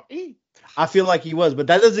was drunk. I feel like he was, but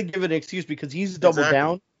that doesn't give it an excuse because he's doubled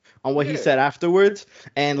down on what he said afterwards.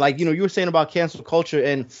 And like, you were saying about cancel culture,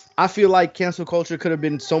 and I feel like cancel culture could have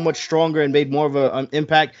been so much stronger and made more of an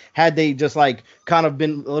impact had they just like kind of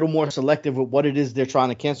been a little more selective with what it is they're trying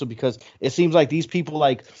to cancel, because it seems like these people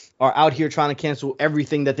like are out here trying to cancel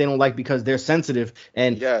everything that they don't like because they're sensitive.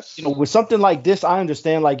 And with something like this, I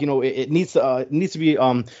understand like, it needs to be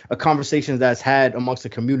a conversation that's had amongst the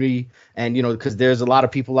community, and because there's a lot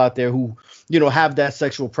of people out there who have that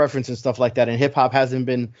sexual preference and stuff like that, and hip hop hasn't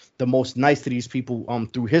been the most nice to these people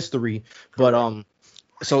through history. But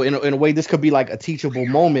so in a way, this could be like a teachable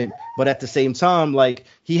moment, but at the same time, like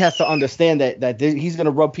he has to understand that he's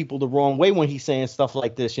gonna rub people the wrong way when he's saying stuff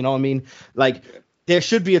like this. You know what I mean? Like there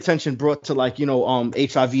should be attention brought to like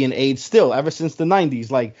HIV and AIDS still ever since the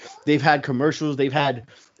 90s. Like they've had commercials, they've had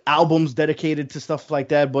albums dedicated to stuff like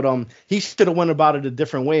that, but he should have went about it a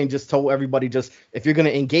different way and just told everybody, just if you're going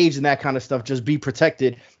to engage in that kind of stuff, just be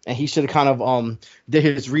protected. And he should have kind of did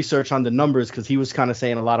his research on the numbers, because he was kind of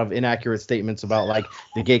saying a lot of inaccurate statements about like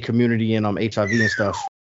the gay community and HIV and stuff.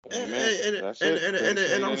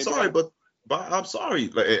 And I'm sorry, but I'm sorry,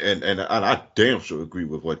 and I damn sure agree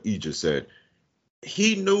with what he just said.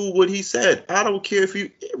 He knew what he said. I don't care if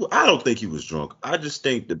I don't think he was drunk. I just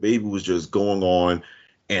think the baby was just going on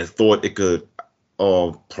and thought it could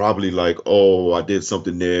probably like, oh, I did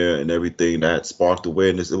something there and everything that sparked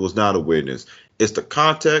awareness. It was not awareness. It's the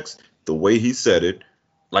context, the way he said it,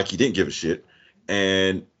 like he didn't give a shit.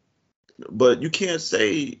 But you can't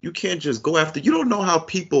just go after. You don't know how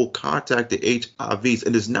people contacted HIVs,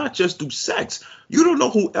 and it's not just through sex. You don't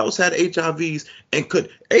know who else had HIVs and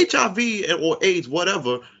could HIV or AIDS,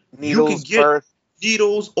 whatever. Needles, you can get birth.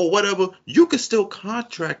 Needles or whatever. You can still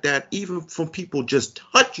contract that even from people just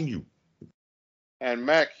touching you. And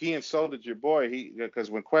Mac, he insulted your boy.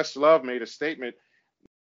 Because when Questlove made a statement,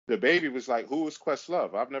 the baby was like, "Who is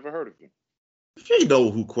Questlove? I've never heard of him." You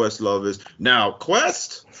know who Questlove is. Now,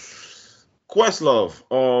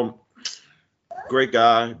 Questlove, great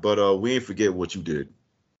guy, but we ain't forget what you did.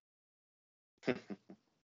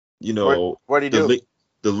 What did he do?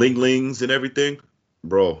 The Linglings and everything,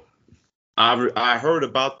 bro. I heard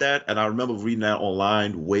about that, and I remember reading that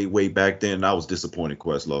online way back then, and I was disappointed,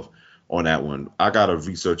 Questlove, on that one. I gotta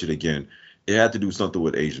research it again. It had to do something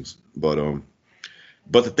with Asians, but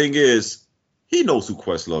the thing is, he knows who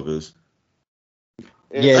Questlove is.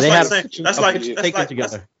 Yeah, that's like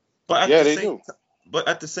together. But But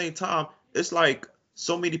at the same time, it's like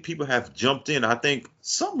so many people have jumped in. I think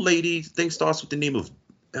some lady thing starts with the name of,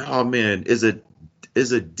 oh man, is it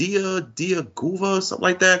Dia Guva or something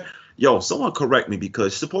like that? Yo, someone correct me,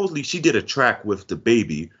 because supposedly she did a track with the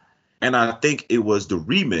baby, and I think it was the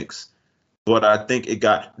remix, but I think it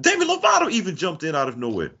got Demi Lovato even jumped in out of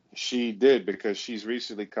nowhere. She did, because she's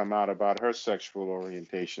recently come out about her sexual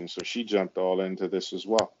orientation, so she jumped all into this as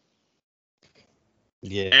well.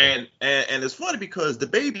 Yeah. And it's funny because the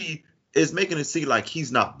baby is making it seem like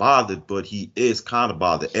he's not bothered, but he is kind of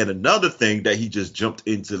bothered. And another thing that he just jumped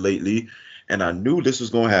into lately, and I knew this was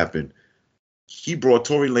going to happen, he brought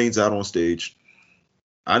Tory Lanez out on stage.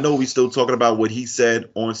 I know we still talking about what he said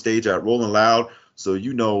on stage at Rolling Loud, so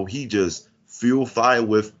he just fueled fire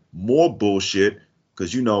with more bullshit,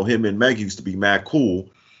 because him and Meg used to be mad cool.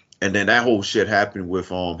 And then that whole shit happened with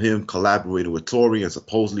him collaborating with Tori, and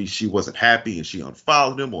supposedly she wasn't happy and she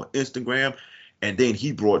unfollowed him on Instagram. And then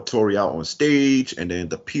he brought Tori out on stage, and then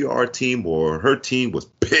the PR team or her team was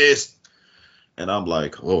pissed. And I'm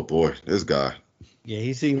like, oh boy, this guy. Yeah,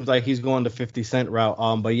 he seems like he's going the 50 Cent route.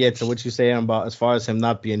 But yeah, to what you're saying about as far as him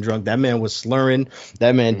not being drunk, that man was slurring.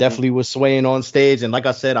 That man definitely was swaying on stage. And like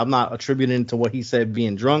I said, I'm not attributing to what he said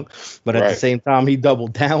being drunk, but at the same time, he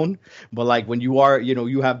doubled down. But like when you are,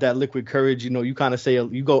 you have that liquid courage, you kind of say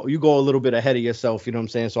you go a little bit ahead of yourself. You know what I'm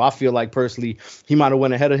saying? So I feel like personally, he might have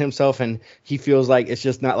went ahead of himself, and he feels like it's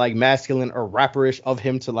just not like masculine or rapperish of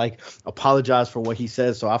him to like apologize for what he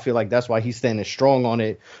says. So I feel like that's why he's standing strong on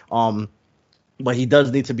it. But he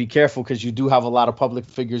does need to be careful because you do have a lot of public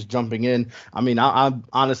figures jumping in. I mean, I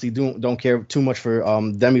honestly don't care too much for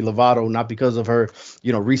Demi Lovato, not because of her,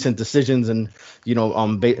 recent decisions and,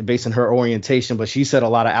 based on her orientation, but she said a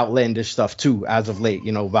lot of outlandish stuff too as of late,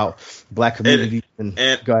 about black communities. And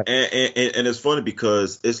it's funny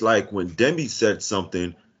because it's like when Demi said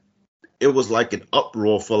something, it was like an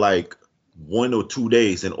uproar for like 1 or 2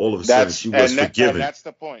 days, and all of a sudden she was forgiven. And that's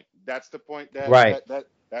the point. That's the point that right.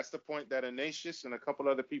 That's the point that Ignatius and a couple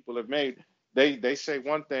other people have made. They say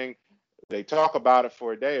one thing, they talk about it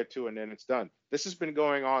for a day or two, and then it's done. This has been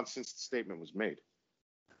going on since the statement was made.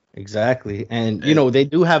 Exactly. And they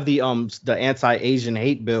do have the anti-Asian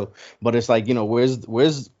hate bill, but it's like,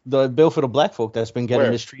 where's the bill for the black folk that's been getting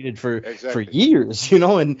mistreated for years,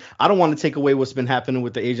 and I don't want to take away what's been happening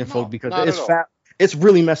with the Asian folk because it's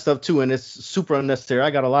really messed up too, and it's super unnecessary.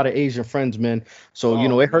 I got a lot of Asian friends, man. So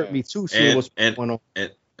it hurt me too seeing what's going on.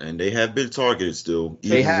 And they have been targeted still,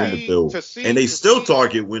 they even have. when the bill, and they still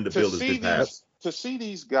target when the bill has been passed. To see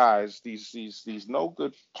these guys, these no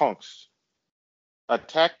good punks,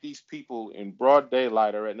 attack these people in broad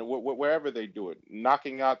daylight or wherever they do it,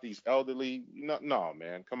 knocking out these elderly. No,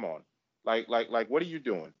 man, come on. Like, what are you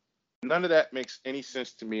doing? None of that makes any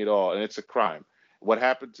sense to me at all, and it's a crime. What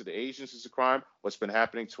happened to the Asians is a crime. What's been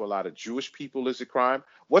happening to a lot of Jewish people is a crime.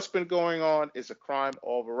 What's been going on is a crime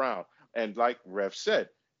all around. And like Rev said,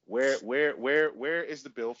 where is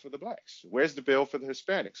the bill for the blacks? Where's the bill for the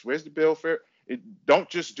Hispanics? Where's the bill for it? Don't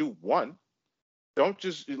just do one. Don't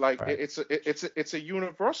just it's a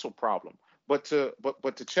universal problem. But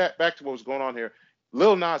to chat back to what was going on here,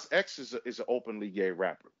 Lil Nas X is an openly gay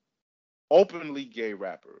rapper.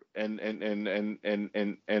 And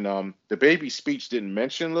the baby speech didn't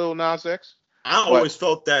mention Lil Nas X. I always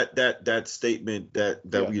felt that statement that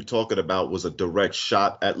we were talking about was a direct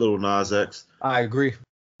shot at Lil Nas X. I agree.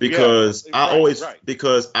 Because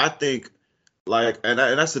because I think and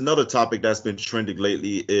that's another topic that's been trending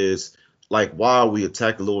lately is like, why are we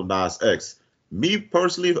attacking Lil Nas X? Me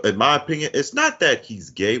personally, in my opinion, it's not that he's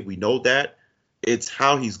gay. We know that. It's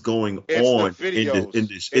how he's going on in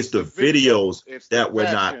this. It's the videos that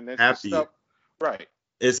we're not happy. Right.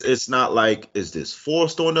 It's not like, is this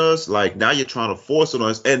forced on us? Like, now you're trying to force it on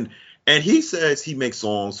us. And he says he makes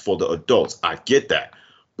songs for the adults. I get that.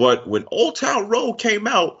 But when Old Town Road came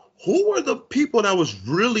out, who were the people that was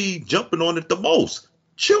really jumping on it the most?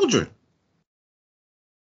 Children.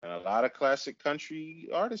 And a lot of classic country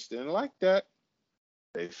artists didn't like that.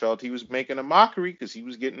 They felt he was making a mockery because he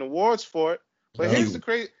was getting awards for it. But here's the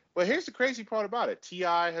crazy part about it.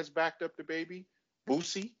 T.I. has backed up the baby.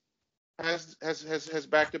 Boosie has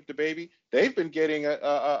backed up the baby. They've been getting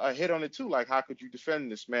a hit on it too. Like, how could you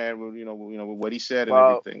defend this man with with what he said and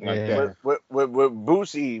everything like that? With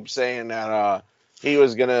Boosie saying that he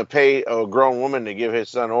was gonna pay a grown woman to give his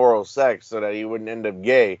son oral sex so that he wouldn't end up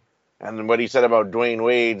gay, and then what he said about Dwayne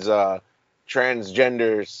Wade's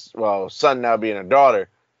transgender son now being a daughter,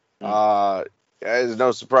 there's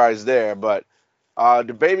no surprise there. But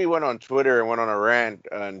the baby went on Twitter and went on a rant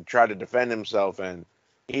and tried to defend himself, and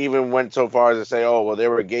he even went so far as to say, "Oh, well, there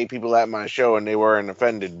were gay people at my show and they weren't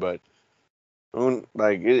offended." But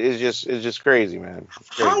it's just crazy, man.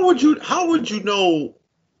 Crazy. How would you know?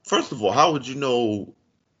 First of all, how would you know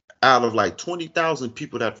out of like 20,000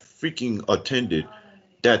 people that freaking attended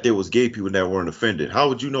that there was gay people that weren't offended? How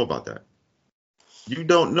would you know about that? You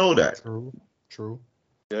don't know that. True.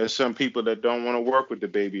 There's some people that don't want to work with the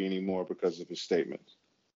baby anymore because of his statements.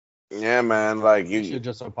 Yeah, man. Like you should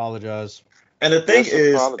just apologize. And the thing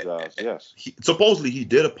is, supposedly he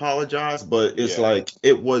did apologize, but it's like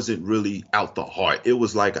it wasn't really out the heart. It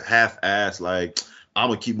was like a half-ass, like, I'm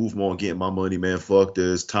gonna keep moving on, getting my money, man. Fuck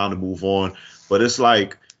this, time to move on. But it's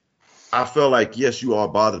like, I felt like, yes, you are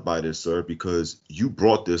bothered by this, sir, because you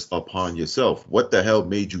brought this upon yourself. What the hell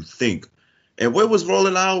made you think? And where was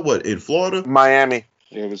Rolling Loud? What, in Florida? Miami.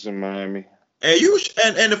 It was in Miami.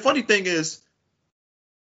 And and the funny thing is,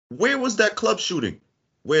 where was that club shooting?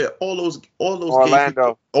 where all those gay people,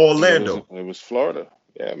 Orlando. Orlando. It was Florida.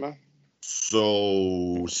 Yeah, man.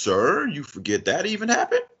 So, sir, you forget that even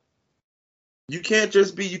happened? You can't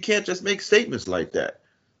just make statements like that.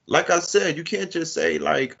 Like I said, you can't just say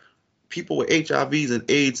like people with HIVs and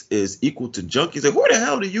AIDS is equal to junkies. Like, who the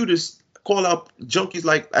hell do you just call out junkies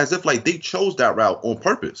like as if like they chose that route on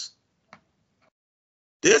purpose?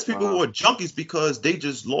 There's people who are junkies because they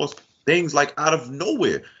just lost things like out of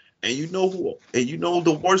nowhere. And you know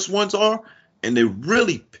the worst ones are? And it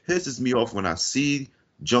really pisses me off when I see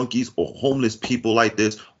junkies or homeless people like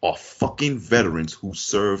this are fucking veterans who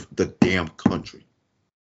serve the damn country.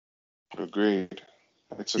 Agreed.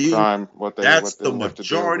 It's a crime. That's the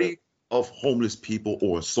majority of homeless people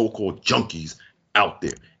or so-called junkies out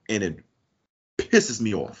there. And it pisses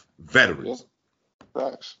me off. Veterans.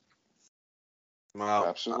 Yeah. Facts. Well,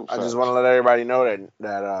 Absolute I just facts. want to let everybody know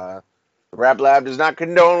that Rap Lab does not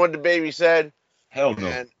condone what the baby said. Hell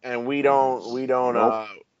no. And we don't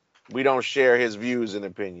share his views and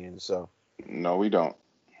opinions. So No, we don't.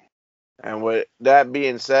 and with that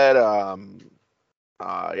being said, yeah,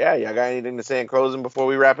 y'all got anything to say in closing before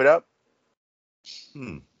we wrap it up?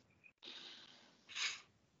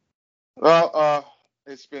 Well,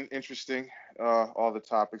 it's been interesting, all the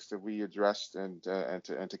topics that we addressed, and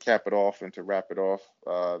to cap it off and to wrap it off.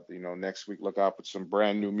 Next week look out for some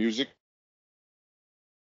brand new music.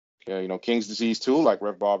 King's Disease 2, like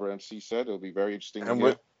Rev Barber MC said, it'll be very interesting. And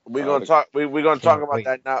to we're gonna talk. We're gonna talk about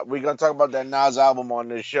wait. that. We're gonna talk about that Nas album on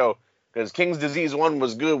this show because King's Disease 1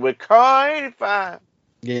 was good with Car 85.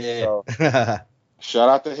 Yeah. So, Shout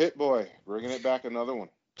out to Hit Boy, bringing it back, another one.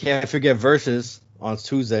 Can't forget Versus on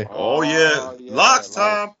Tuesday. Oh yeah. Locks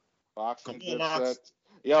time. Locks Come and on, Dipset. Locks.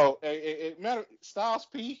 Yo, it matter. Styles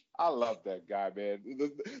P, I love that guy, man.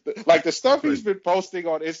 Like the stuff he's been posting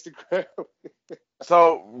on Instagram.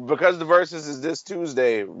 so because the verses is this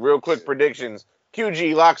Tuesday, real quick predictions: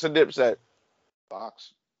 QG locks or Dipset.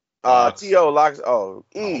 Locks. To locks.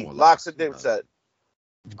 Locks or Dipset.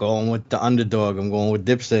 Going with the underdog. I'm going with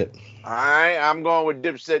Dipset. All right, I'm going with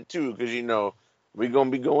Dipset too because we're gonna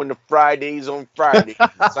be going to Fridays on Friday,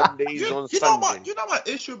 Sundays on Sunday. You know my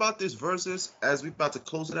issue about this versus as we about to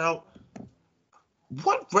close it out.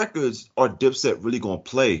 What records are Dipset really gonna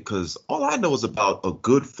play? Because all I know is about a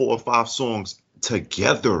good 4 or 5 songs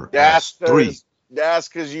together. That's three. That's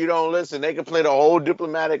because you don't listen. They can play the whole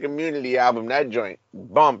Diplomatic Immunity album. That joint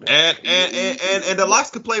bumping. And the Locks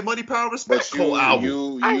could play Money Power Respect whole album.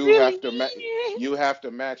 You have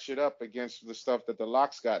to match it up against the stuff that the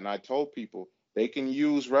Locks got. And I told people they can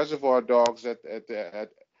use Reservoir Dogs as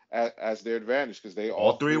their advantage because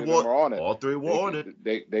all three of them are on it. All three were on it.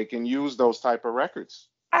 They can use those type of records.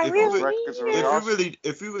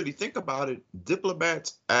 If you really think about it,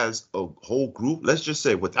 Diplomats as a whole group, let's just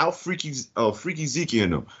say without Freaky Zeke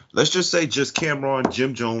in them, let's just say just Cameron,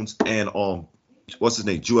 Jim Jones, and what's his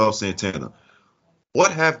name, Joel Santana.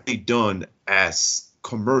 What have they done as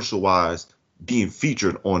commercial wise being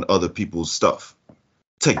featured on other people's stuff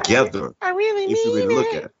together? If you really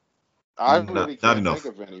look at it. I really can't enough.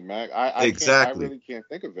 think of any, Mac. Exactly. I really can't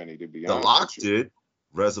think of any, to be the honest. The Locks did.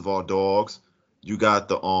 Reservoir Dogs. You got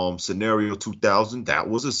the Scenario 2000. That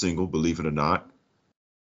was a single, believe it or not.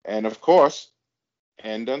 And of course,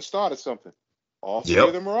 and done started something. All three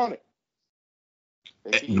of them are on it.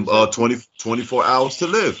 24 Hours to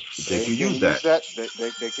Live. They can use that.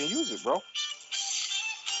 They can use it, bro.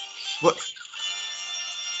 What?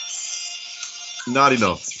 Not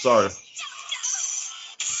enough. Sorry.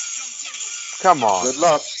 Come on. Good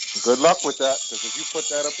luck. Good luck with that. Because if you put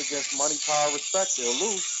that up against Money, Power, Respect, they'll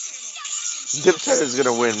lose. Dipset is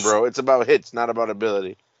gonna win, bro. It's about hits, not about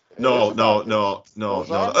ability. No. What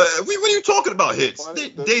are you talking about? Hits?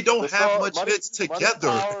 They don't have much hits together.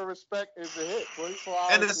 Money, Power, Respect is the hit. 24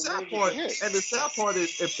 hours and the sad part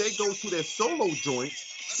is, if they go to their solo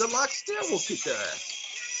joints, the Locks still will kick their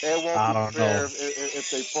ass. It won't be fair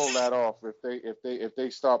if they pull that off. If they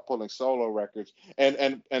start pulling solo records,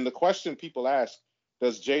 and the question people ask: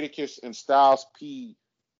 does Jadakiss and Styles P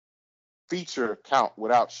feature count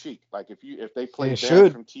without Chic? Like if they play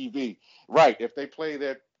Banned from TV, right? If they play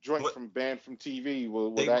their joint from Banned from TV,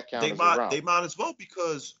 will that count as a round? They might as well,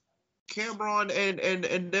 because Cameron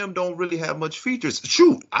and them don't really have much features.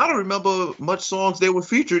 Shoot, I don't remember much songs they were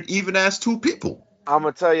featured even as two people. I'm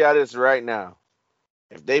gonna tell y'all this right now.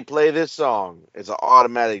 If they play this song, it's an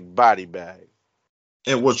automatic body bag.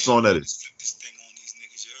 And what song that is?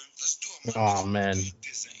 Oh man.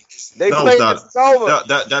 They No, played it's not. this is over.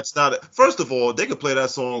 That's not. First of all, they can play that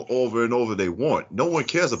song over and over they want. No one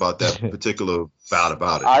cares about that particular bout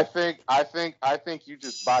about it. I think you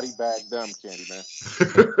just body bag them, Candyman.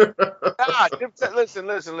 Nah, Dipset, listen.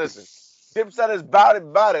 Dipset is about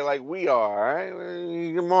it like we are, all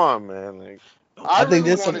right? Come on, man. Like, I think really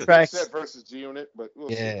there's some wanted tracks- Dipset versus G Unit, but we'll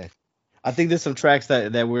see. Yeah. I think there's some tracks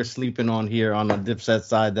that we're sleeping on here on the Dipset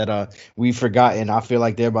side that we've forgotten. I feel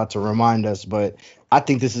like they're about to remind us, but I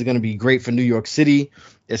think this is going to be great for New York City.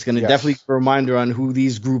 It's going to Yes. definitely give a reminder on who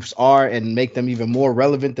these groups are and make them even more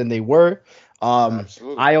relevant than they were.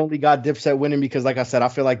 Absolutely. I only got Dipset winning because, like I said, I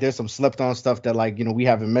feel like there's some slept on stuff that, like, we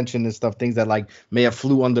haven't mentioned and stuff, things that like may have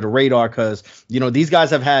flew under the radar because, these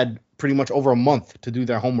guys have had pretty much over a month to do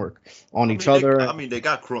their homework on each other. They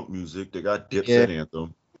got crunk music. They got Dipset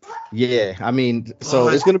anthem. Yeah, so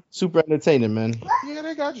it's gonna be super entertaining, man. Yeah,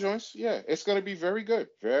 they got joints. Yeah, it's gonna be very good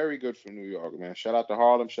for New York, man. Shout out to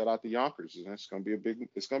Harlem, shout out to Yonkers. It's gonna be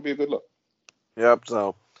a good look. yep.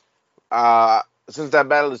 So, since that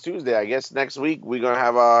battle is Tuesday, I guess next week we're gonna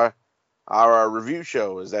have our review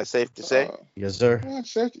show. Is that safe to say? Yes, sir. Yeah,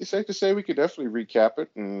 it's safe to say we could definitely recap it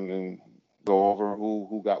and go over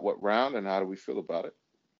who got what round and how do we feel about it.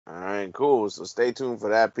 All right, cool. So stay tuned for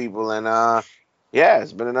that, people. And yeah,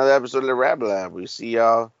 it's been another episode of the Rap Lab. We see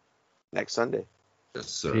y'all next Sunday. Yes,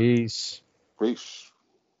 sir. Peace. Peace.